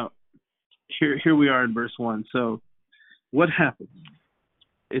 Now, here we are in verse 1. So what happens?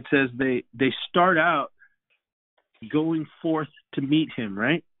 It says they start out going forth to meet him,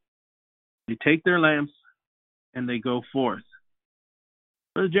 right? They take their lamps and they go forth.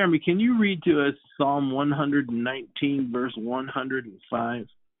 Brother Jeremy, can you read to us Psalm 119, verse 105?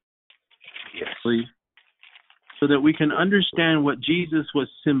 Yes. Please. So that we can understand what Jesus was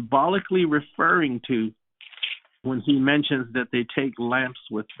symbolically referring to when he mentions that they take lamps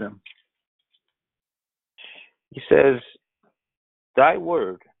with them. He says, thy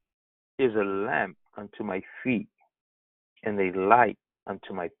word is a lamp unto my feet and a light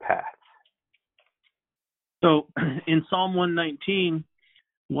unto my path. So in Psalm 119,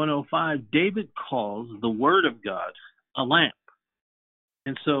 105, David calls the word of God a lamp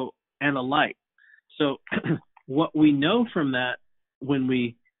and a light. So what we know from that when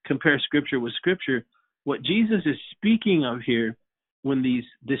we compare scripture with scripture, what Jesus is speaking of here when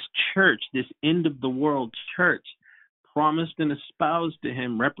this church, this end of the world church, promised and espoused to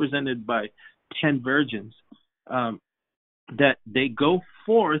him, represented by 10 virgins, that they go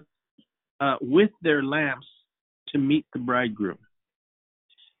forth with their lamps to meet the bridegroom.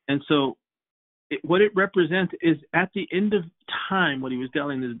 And so what it represents is at the end of time, what he was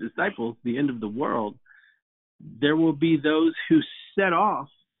telling his disciples, the end of the world, there will be those who set off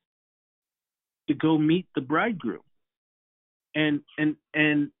to go meet the bridegroom. And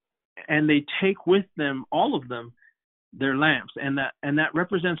they take with them, all of them, their lamps, and that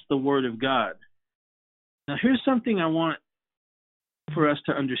represents the word of God. Now here's something I want for us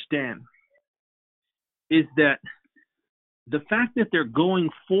to understand, is that the fact that they're going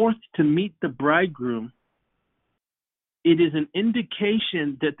forth to meet the bridegroom, it is an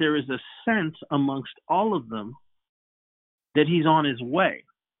indication that there is a sense amongst all of them that he's on his way,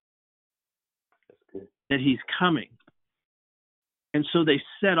 that he's coming. And so they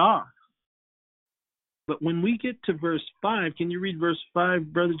set off. But when we get to verse 5, can you read verse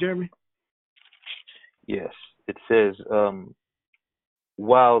 5, Brother Jeremy? Yes. It says,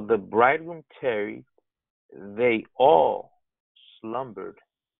 while the bridegroom tarried, they all slumbered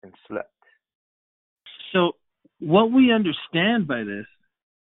and slept. So what we understand by this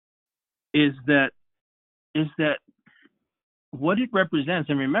is that what it represents,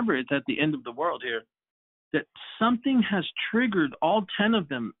 and remember it's at the end of the world here, that something has triggered all 10 of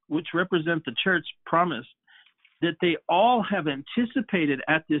them, which represent the church promise, that they all have anticipated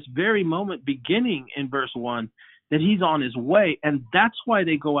at this very moment, beginning in verse 1, that he's on his way, and that's why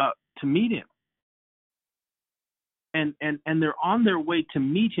they go out to meet him. And they're on their way to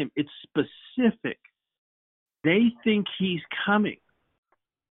meet him. It's specific. They think he's coming.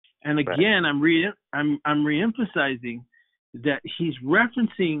 And again, I'm reemphasizing that he's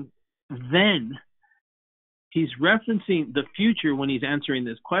referencing then. He's referencing the future when he's answering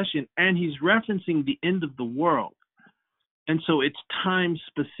this question, and he's referencing the end of the world. And so it's time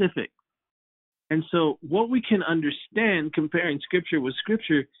specific. And so what we can understand comparing scripture with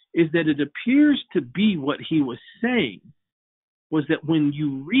scripture is that it appears to be what he was saying was that when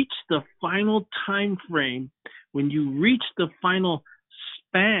you reach the final time frame, when you reach the final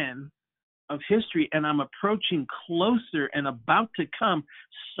span of history, and I'm approaching closer and about to come,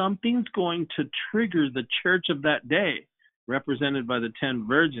 something's going to trigger the church of that day, represented by the 10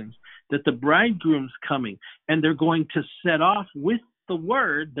 virgins, that the bridegroom's coming, and they're going to set off with the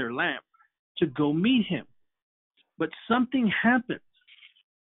word, their lamp, to go meet him. But something happens.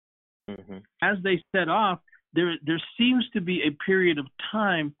 Mm-hmm. as they set off, there seems to be a period of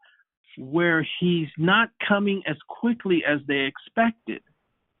time where he's not coming as quickly as they expected.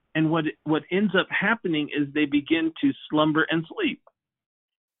 And what ends up happening is they begin to slumber and sleep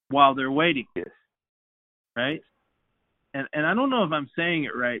while they're waiting. Yes. Right? And I don't know if I'm saying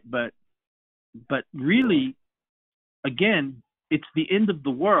it right, but really, again, it's the end of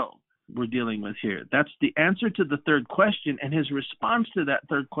the world we're dealing with here. That's the answer to the third question, and his response to that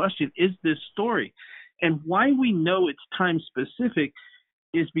third question is this story. And why we know it's time specific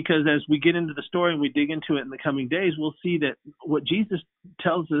is because as we get into the story and we dig into it in the coming days, we'll see that what Jesus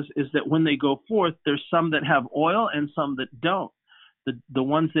tells us is that when they go forth, there's some that have oil and some that don't. The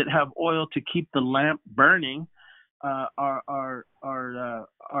ones that have oil to keep the lamp burning are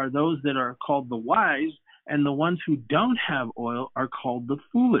those that are called the wise, and the ones who don't have oil are called the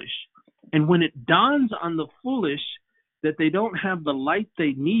foolish. And when it dawns on the foolish that they don't have the light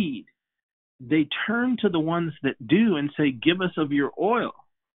they need, they turn to the ones that do and say, give us of your oil.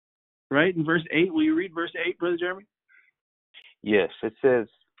 Right? In verse 8, will you read verse 8, Brother Jeremy? Yes, it says,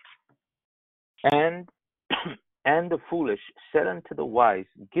 and the foolish said unto the wise,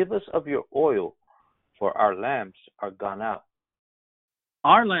 give us of your oil, for our lamps are gone out.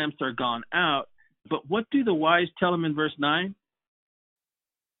 Our lamps are gone out, but what do the wise tell him in verse 9?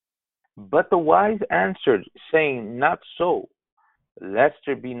 But the wise answered, saying, not so, lest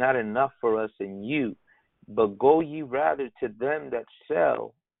there be not enough for us and you, but go ye rather to them that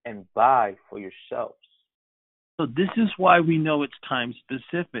sell and buy for yourselves. So this is why we know it's time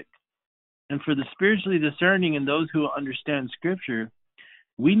specific. And for the spiritually discerning and those who understand Scripture,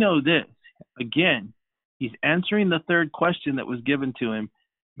 we know this. Again, he's answering the third question that was given to him,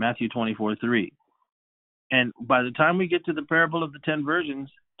 Matthew 24:3. And by the time we get to the parable of the 10 virgins,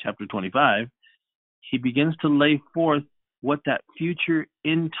 chapter 25, he begins to lay forth what that future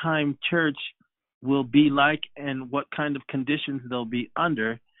end-time church will be like and what kind of conditions they'll be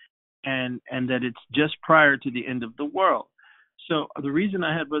under, and that it's just prior to the end of the world. So the reason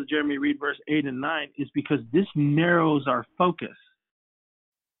I had Brother Jeremy read verse 8 and 9 is because this narrows our focus.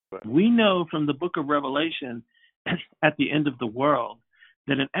 Right. We know from the book of Revelation at the end of the world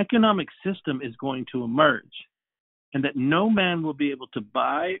that an economic system is going to emerge and that no man will be able to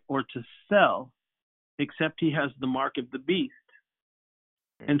buy or to sell except he has the mark of the beast.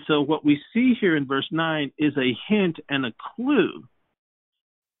 And so what we see here in verse 9 is a hint and a clue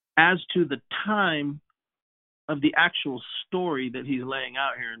as to the time of the actual story that he's laying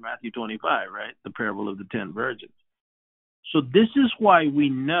out here in Matthew 25, right? The parable of the 10 virgins. So this is why we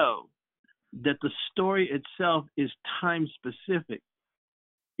know that the story itself is time specific,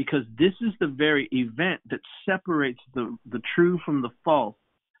 because this is the very event that separates the true from the false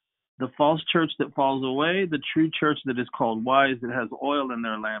church that falls away, the true church that is called wise, that has oil in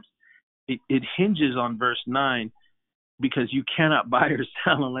their lamps. It hinges on verse 9, because you cannot buy or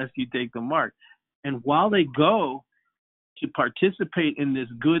sell unless you take the mark. And while they go to participate in this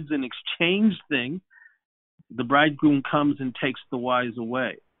goods and exchange thing, the bridegroom comes and takes the wise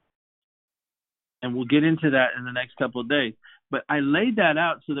away. And we'll get into that in the next couple of days. But I laid that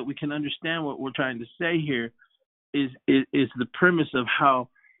out so that we can understand what we're trying to say here is the premise of how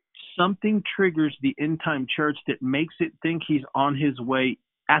something triggers the end-time church that makes it think he's on his way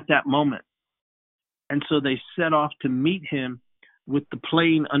at that moment. And so they set off to meet him with the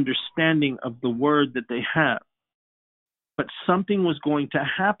plain understanding of the word that they have. But something was going to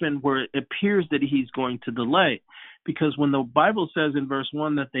happen where it appears that he's going to delay. Because when the Bible says in verse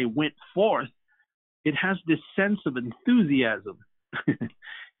 1 that they went forth, it has this sense of enthusiasm.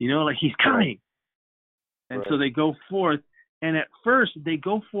 Like he's coming. And right. So they go forth. And at first, they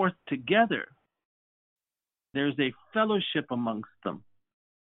go forth together. There's a fellowship amongst them.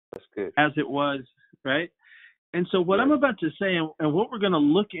 That's good. As it was, right? And so what I'm about to say and what we're going to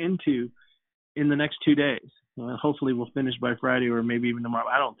look into in the next 2 days, hopefully we'll finish by Friday or maybe even tomorrow.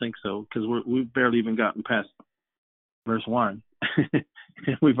 I don't think so, because we've barely even gotten past verse 1.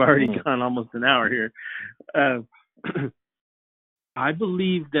 We've already gone almost an hour here. I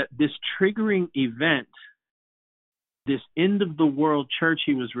believe that this triggering event, this end of the world church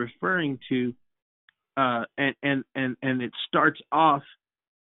he was referring to, and it starts off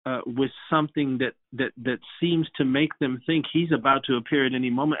with something that seems to make them think he's about to appear at any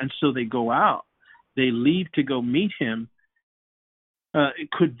moment, and so they go out. They leave to go meet him.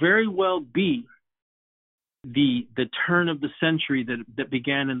 It could very well be the turn of the century that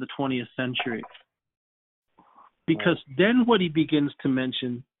began in the 20th century. Because then what he begins to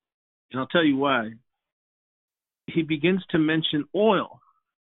mention, and I'll tell you why, he begins to mention oil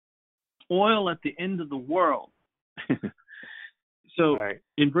at the end of the world. So right.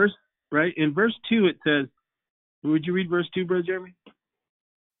 in verse right? In verse 2 it says, would you read verse 2, Brother Jeremy?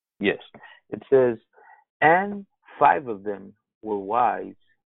 Yes. It says, and 5 of them were wise,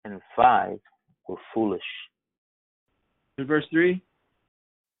 and 5 were foolish. In verse 3?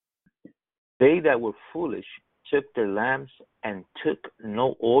 They that were foolish took their lamps and took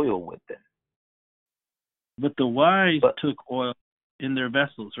no oil with them. But the wise took oil in their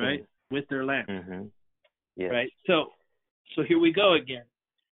vessels, right? With their lamps. Mm-hmm. Yes. Right? So here we go again.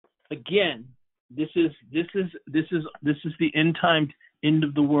 Again, this is the end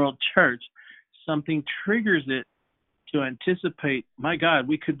of the world church. Something triggers it to anticipate, my God,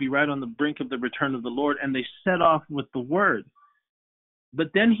 we could be right on the brink of the return of the Lord, and they set off with the word.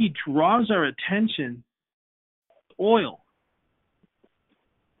 But then he draws our attention to oil.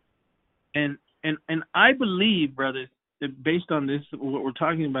 And I believe, brothers, that based on this, what we're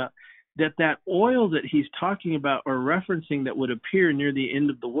talking about, that oil that he's talking about or referencing that would appear near the end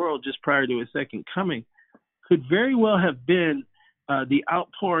of the world just prior to his second coming could very well have been the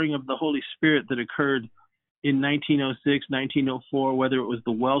outpouring of the Holy Spirit that occurred in 1906, 1904, whether it was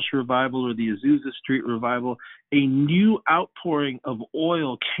the Welsh revival or the Azusa Street revival. A new outpouring of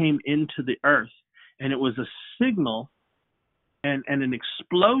oil came into the earth, and it was a signal, and an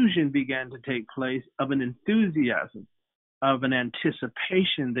explosion began to take place of an enthusiasm, of an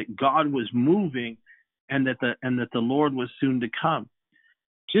anticipation that God was moving and that the Lord was soon to come.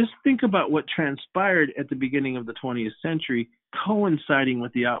 Just think about what transpired at the beginning of the 20th century, coinciding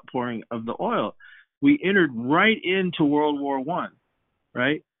with the outpouring of the oil. We entered right into World War I,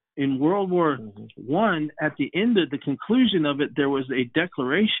 right? In World War I, at the end of the conclusion of it, there was a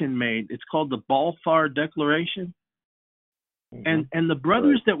declaration made. It's called the Balfour Declaration. And the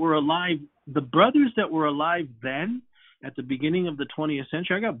brothers that were alive, then, at the beginning of the 20th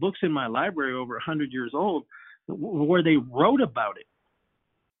century, I got books in my library over 100 years old where they wrote about it.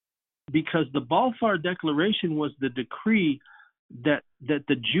 Because the Balfour Declaration was the decree that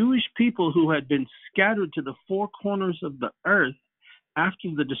the Jewish people who had been scattered to the four corners of the earth after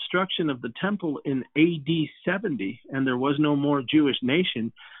the destruction of the temple in AD 70, and there was no more Jewish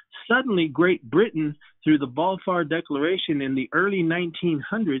nation, suddenly Great Britain, through the Balfour Declaration in the early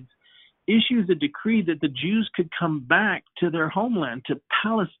 1900s, issues a decree that the Jews could come back to their homeland, to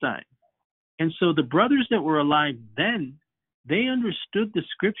Palestine. And so the brothers that were alive then, they understood the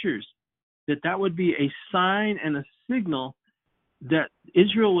scriptures, that would be a sign and a signal that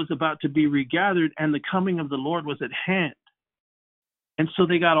Israel was about to be regathered and the coming of the Lord was at hand. And so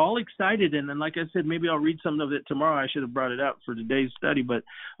they got all excited. And then, like I said, maybe I'll read some of it tomorrow. I should have brought it out for today's study, but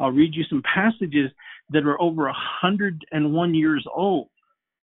I'll read you some passages that are over 101 years old,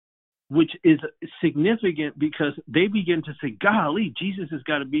 which is significant because they begin to say, golly, Jesus has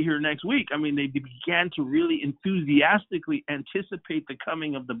got to be here next week. I mean, they began to really enthusiastically anticipate the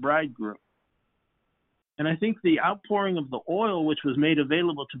coming of the bridegroom. And I think the outpouring of the oil, which was made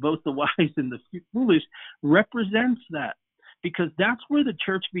available to both the wise and the foolish, represents that, because that's where the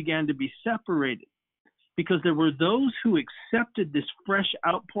church began to be separated. Because there were those who accepted this fresh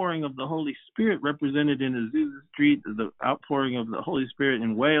outpouring of the Holy Spirit, represented in Azusa Street, the outpouring of the Holy Spirit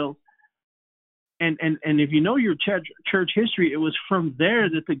in Wales. And if you know your church history, it was from there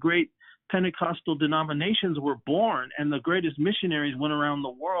that the great Pentecostal denominations were born, and the greatest missionaries went around the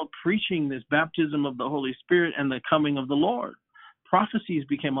world preaching this baptism of the Holy Spirit and the coming of the Lord. Prophecies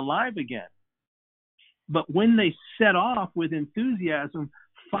became alive again. But when they set off with enthusiasm,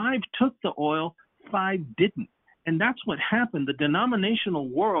 5 took the oil, 5 didn't. And that's what happened. The denominational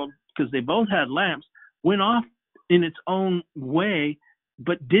world, because they both had lamps, went off in its own way,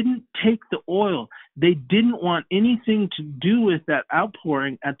 but didn't take the oil. They didn't want anything to do with that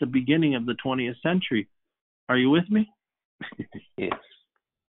outpouring at the beginning of the 20th century. Are you with me? Yes.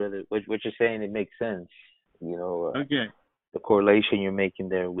 Brother, what you're saying, it makes sense. Okay. The correlation you're making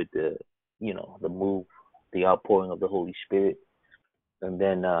there with the move, the outpouring of the Holy Spirit. And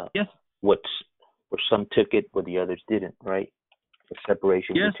then yes, where some took it, but the others didn't, right? The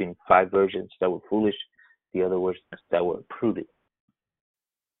separation between 5 virgins that were foolish, the other ones that were prudent.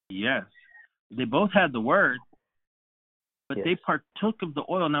 Yes. They both had the word, but they partook of the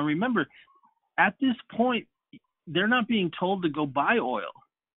oil. Now remember, at this point, they're not being told to go buy oil.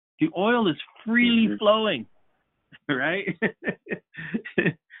 The oil is freely flowing, right?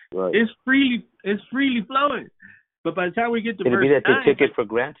 Right. It's freely flowing. But by the time we get to Can it verse be that 9, they took it for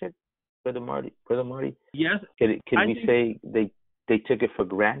granted, Brother Marty? Yes. Can we say they took it for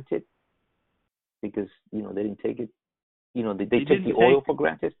granted because they didn't take it? They took the oil for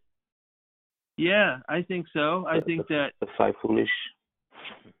granted. Yeah, I think so. I think that the 5 foolish.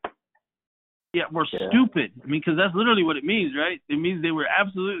 Yeah, were stupid. I mean, because that's literally what it means, right? It means they were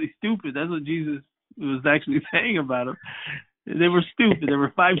absolutely stupid. That's what Jesus was actually saying about them. They were stupid. There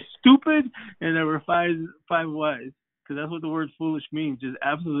were 5 stupid, and there were five wise. Because that's what the word foolish means, just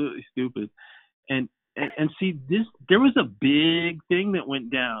absolutely stupid. And see, there was a big thing that went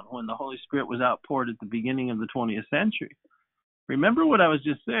down when the Holy Spirit was outpoured at the beginning of the 20th century. Remember what I was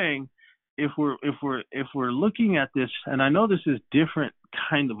just saying. If we're looking at this, and I know this is different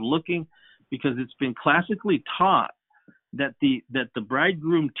kind of looking, because it's been classically taught that the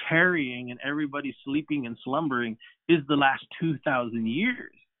bridegroom tarrying and everybody sleeping and slumbering is the last 2,000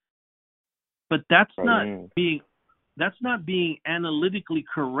 years. But that's not being analytically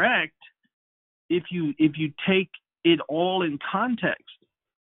correct if you take it all in context,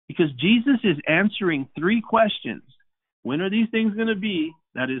 because Jesus is answering 3 questions. When are these things going to be?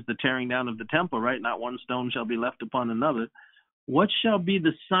 That is the tearing down of the temple, right? Not one stone shall be left upon another. What shall be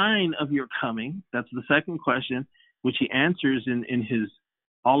the sign of your coming? That's the second question, which he answers in his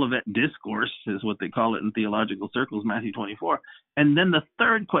Olivet Discourse, is what they call it in theological circles, Matthew 24. And then the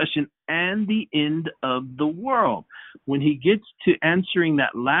third question, and the end of the world. When he gets to answering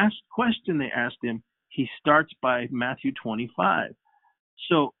that last question they asked him, he starts by Matthew 25.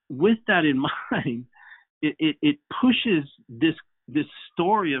 So with that in mind, it pushes this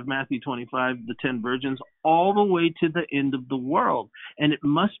story of Matthew 25, the 10 virgins, all the way to the end of the world. And it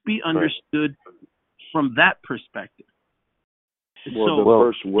must be understood from that perspective. Well,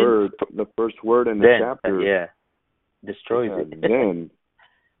 the first word in the chapter destroys it. Then.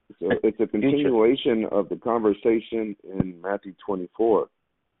 So it's a continuation of the conversation in Matthew 24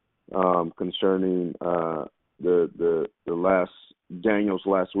 concerning the last Daniel's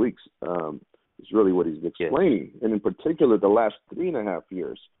last weeks. It's really what he's explaining, and in particular the last 3.5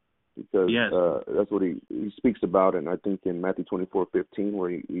 years, because that's what he speaks about, and I think in Matthew 24:15, where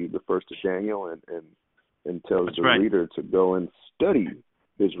he refers to Daniel and tells the reader to go and study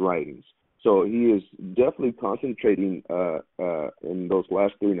his writings. So he is definitely concentrating in those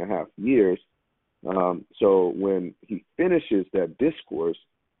last 3.5 years. So when he finishes that discourse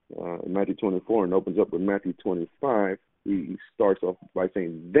in Matthew 24 and opens up with Matthew 25, he starts off by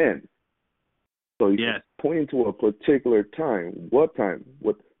saying then. So he's pointing to a particular time. What time?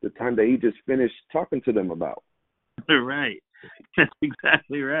 What the time that he just finished talking to them about? Right. That's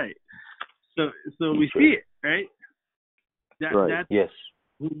exactly right. So we see it, right? That's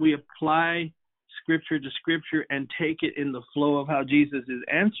when we apply Scripture to Scripture and take it in the flow of how Jesus is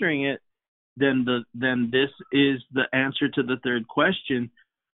answering it, then this is the answer to the third question.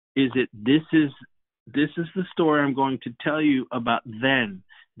 This is the story I'm going to tell you about then,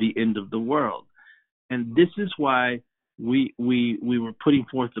 the end of the world. And this is why we were putting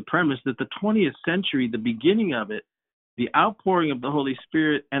forth the premise that the 20th century, the beginning of it, the outpouring of the Holy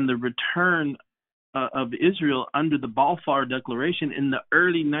Spirit and the return of Israel under the Balfour Declaration in the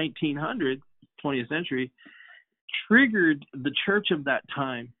early 1900s, 20th century, triggered the church of that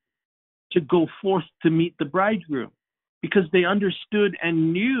time to go forth to meet the bridegroom, because they understood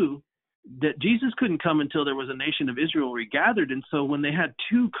and knew that Jesus couldn't come until there was a nation of Israel regathered. And so when they had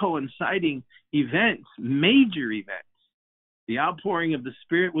 2 coinciding events, major events, the outpouring of the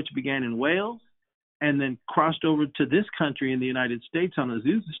Spirit, which began in Wales and then crossed over to this country in the United States on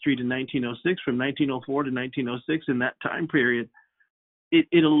Azusa Street in 1906, from 1904 to 1906, in that time period,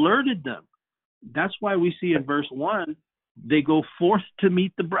 it alerted them. That's why we see in verse 1, they go forth to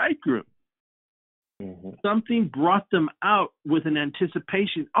meet the bridegroom. Mm-hmm. Something brought them out with an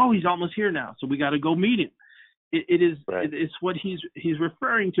anticipation. Oh, he's almost here now, so we got to go meet him. It's what he's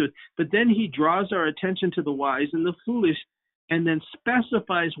referring to. But then he draws our attention to the wise and the foolish, and then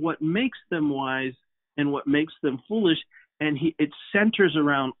specifies what makes them wise and what makes them foolish. And it centers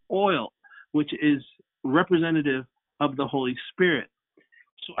around oil, which is representative of the Holy Spirit.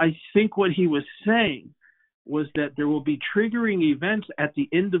 So I think what he was saying was that there will be triggering events at the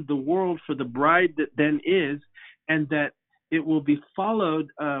end of the world for the bride that then is, and that it will be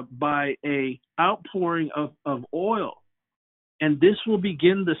followed by a outpouring of oil. And this will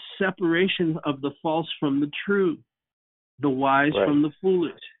begin the separation of the false from the true, the wise from the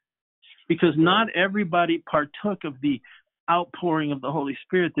foolish. Because not everybody partook of the outpouring of the Holy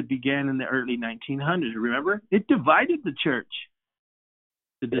Spirit that began in the early 1900s. Remember? It divided the church.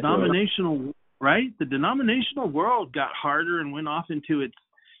 The denominational the denominational world got harder and went off into its,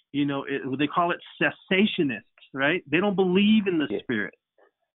 they call it cessationists, right? They don't believe in the Spirit.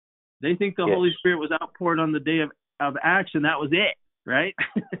 They think the Holy Spirit was outpoured on the day of Acts, and that was it, right?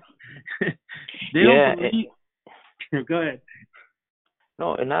 They don't believe. Go ahead.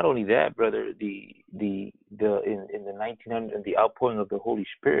 No, and not only that, brother. The in the 1900 the outpouring of the Holy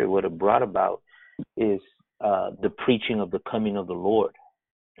Spirit, what it brought about is the preaching of the coming of the Lord.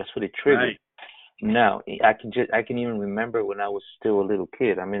 That's what it triggered. Right. Now, I can even remember when I was still a little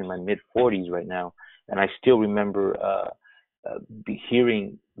kid. I'm in my mid-40s right now, and I still remember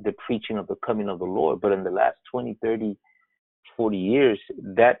hearing the preaching of the coming of the Lord. But in the last 20, 30, 40 years,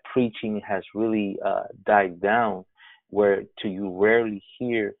 that preaching has really died down, where you rarely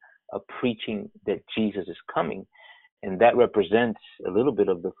hear a preaching that Jesus is coming, and that represents a little bit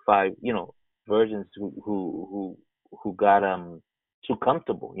of the five, virgins who got too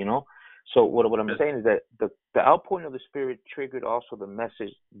comfortable, So what I'm saying is that the outpouring of the Spirit triggered also the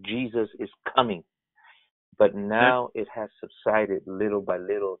message Jesus is coming, but now it has subsided little by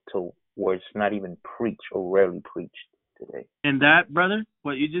little to where it's not even preached or rarely preached today. And that, brother,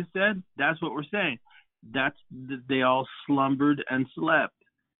 what you just said, that's what we're saying. They all slumbered and slept.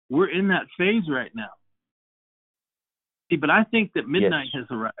 We're in that phase right now. See, but I think that midnight has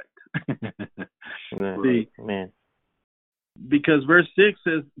arrived. Man. Because verse 6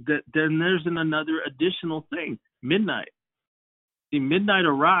 says that then there's another additional thing, midnight. See, midnight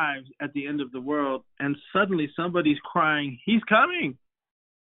arrives at the end of the world, and suddenly somebody's crying, he's coming.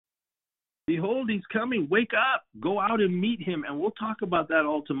 Behold, he's coming. Wake up. Go out and meet him. And we'll talk about that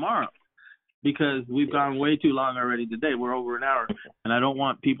all tomorrow, because we've gone way too long already today. We're over an hour, and I don't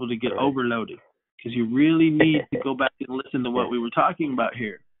want people to get overloaded, because you really need to go back and listen to what we were talking about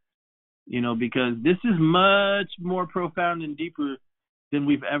here. Because this is much more profound and deeper than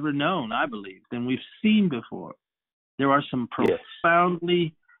we've ever known, I believe, than we've seen before. There are some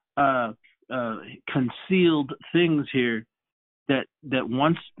profoundly concealed things here that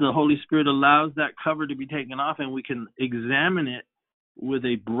once the Holy Spirit allows that cover to be taken off and we can examine it with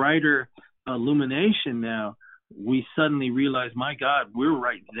a brighter illumination now, we suddenly realize, my God, we're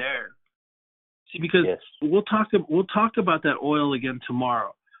right there. See, because we'll talk about that oil again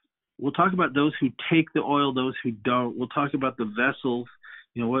tomorrow. We'll talk about those who take the oil, those who don't. We'll talk about the vessels.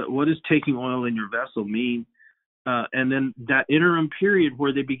 What does taking oil in your vessel mean? And then that interim period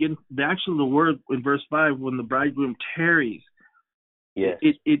where they begin, the word in verse 5, when the bridegroom tarries.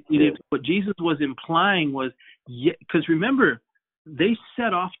 What Jesus was implying was, because remember, they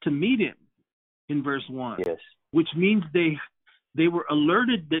set off to meet him in verse 1, which means they were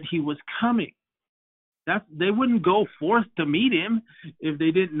alerted that he was coming. They wouldn't go forth to meet him if they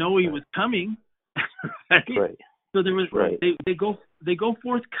didn't know he was coming. Right? So there was they go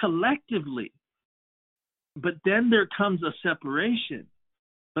forth collectively, but then there comes a separation.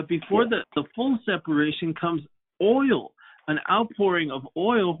 But before the full separation comes oil, an outpouring of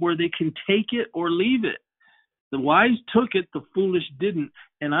oil where they can take it or leave it. The wise took it, the foolish didn't.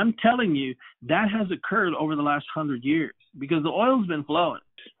 And I'm telling you, that has occurred over the last 100 years, because the oil's been flowing.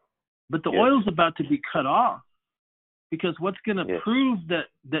 But the oil's about to be cut off, because what's going to prove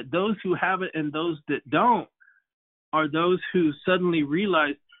that those who have it and those that don't are those who suddenly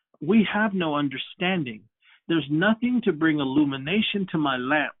realize we have no understanding. There's nothing to bring illumination to my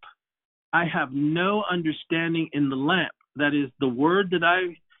lamp. I have no understanding in the lamp. That is the word that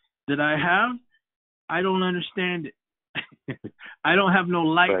I have. I don't understand it. I don't have no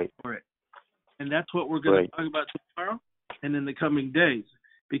light for it. And that's what we're going to talk about tomorrow and in the coming days.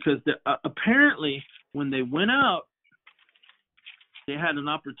 Because apparently when they went out, they had an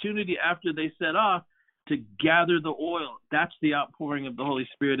opportunity after they set off to gather the oil. That's the outpouring of the Holy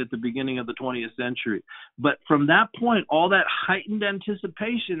Spirit at the beginning of the 20th century. But from that point, all that heightened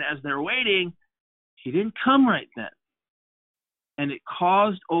anticipation as they're waiting, he didn't come right then. And it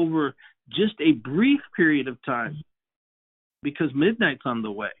caused over just a brief period of time, because midnight's on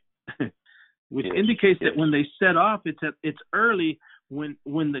the way, which indicates that when they set off, it's early. When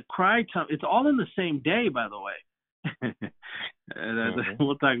the cry comes, it's all in the same day, by the way.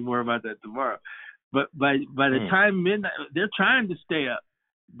 We'll talk more about that tomorrow. But by the time midnight, they're trying to stay up.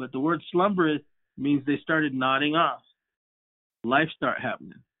 But the word slumber means they started nodding off. Life start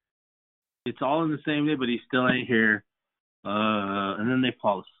happening. It's all in the same day, but he still ain't here. And then they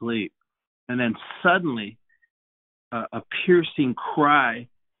fall asleep. And then suddenly, a piercing cry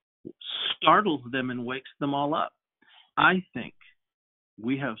startles them and wakes them all up. I think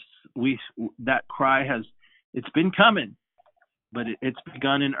that cry it's been coming, but it's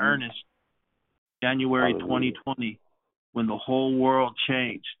begun in earnest. January 2020, when the whole world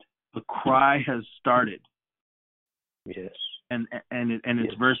changed, the cry has started. Yes. And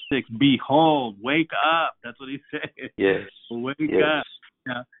it's verse 6. Behold, wake up. That's what he said. Yes. Wake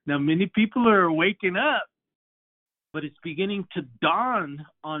up. Now many people are waking up, but it's beginning to dawn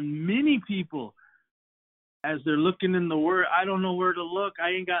on many people as they're looking in the Word, I don't know where to look. I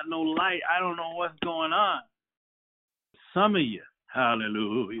ain't got no light. I don't know what's going on. Some of you,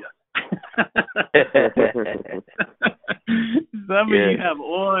 hallelujah. Some of you have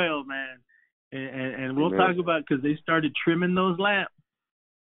oil, man. And we'll talk about, because they started trimming those lamps,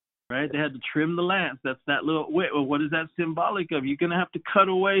 right? They had to trim the lamps. That's that little, what is that symbolic of? You're going to have to cut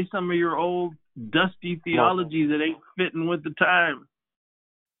away some of your old dusty theology that ain't fitting with the time.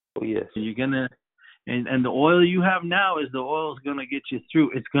 Oh, yes. You're going to, and the oil you have now is the oil is going to get you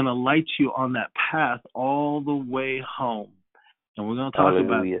through. It's going to light you on that path all the way home. And we're going to talk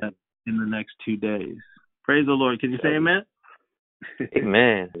about that in the next 2 days. Praise the Lord. Can you say amen?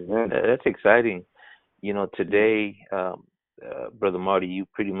 Amen. That's exciting. You know, today, Brother Marty, you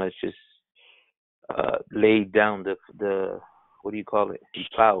pretty much just laid down the what do you call it? You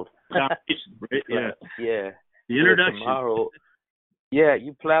plowed. Yeah. Yeah. The introduction. Tomorrow, yeah,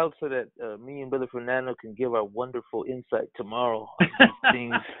 you plowed so that me and Brother Fernando can give our wonderful insight tomorrow on these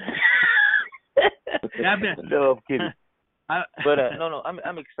things. No, I'm kidding. But no,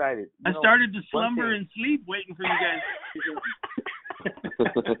 I'm excited. I started to slumber and sleep waiting for you guys.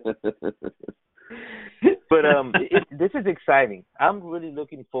 But this is exciting. I'm really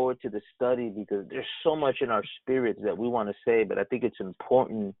looking forward to the study because there's so much in our spirits that we want to say, but I think it's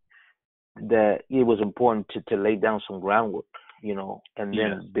important that it was important to lay down some groundwork, you know, and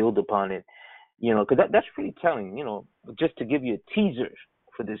then build upon it, you know, because that's pretty telling, you know, just to give you a teaser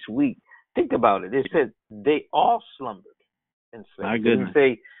for this week. Think about it. It said they all slumbered. And it didn't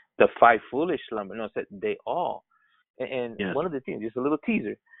say the 5 foolish slumber. No, it said they all. And one of the things, just a little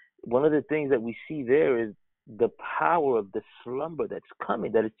teaser, one of the things that we see there is the power of the slumber that's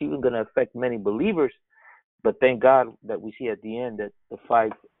coming, that it's even going to affect many believers. But thank God that we see at the end that the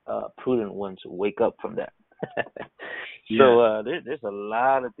 5 prudent ones wake up from that. So there's a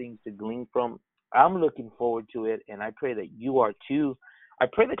lot of things to glean from. I'm looking forward to it, and I pray that you are too. I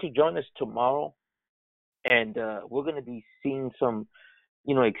pray that you join us tomorrow, and we're going to be seeing some,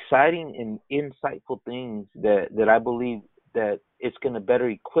 you know, exciting and insightful things that I believe that it's going to better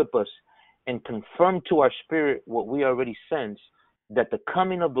equip us and confirm to our spirit what we already sense, that the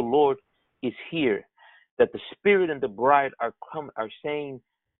coming of the Lord is here, that the Spirit and the bride are saying,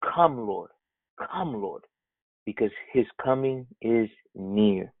 "Come, Lord, because His coming is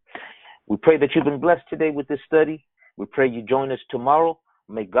near." We pray that you've been blessed today with this study. We pray you join us tomorrow.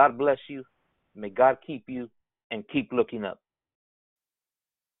 May God bless you. May God keep you, and keep looking up.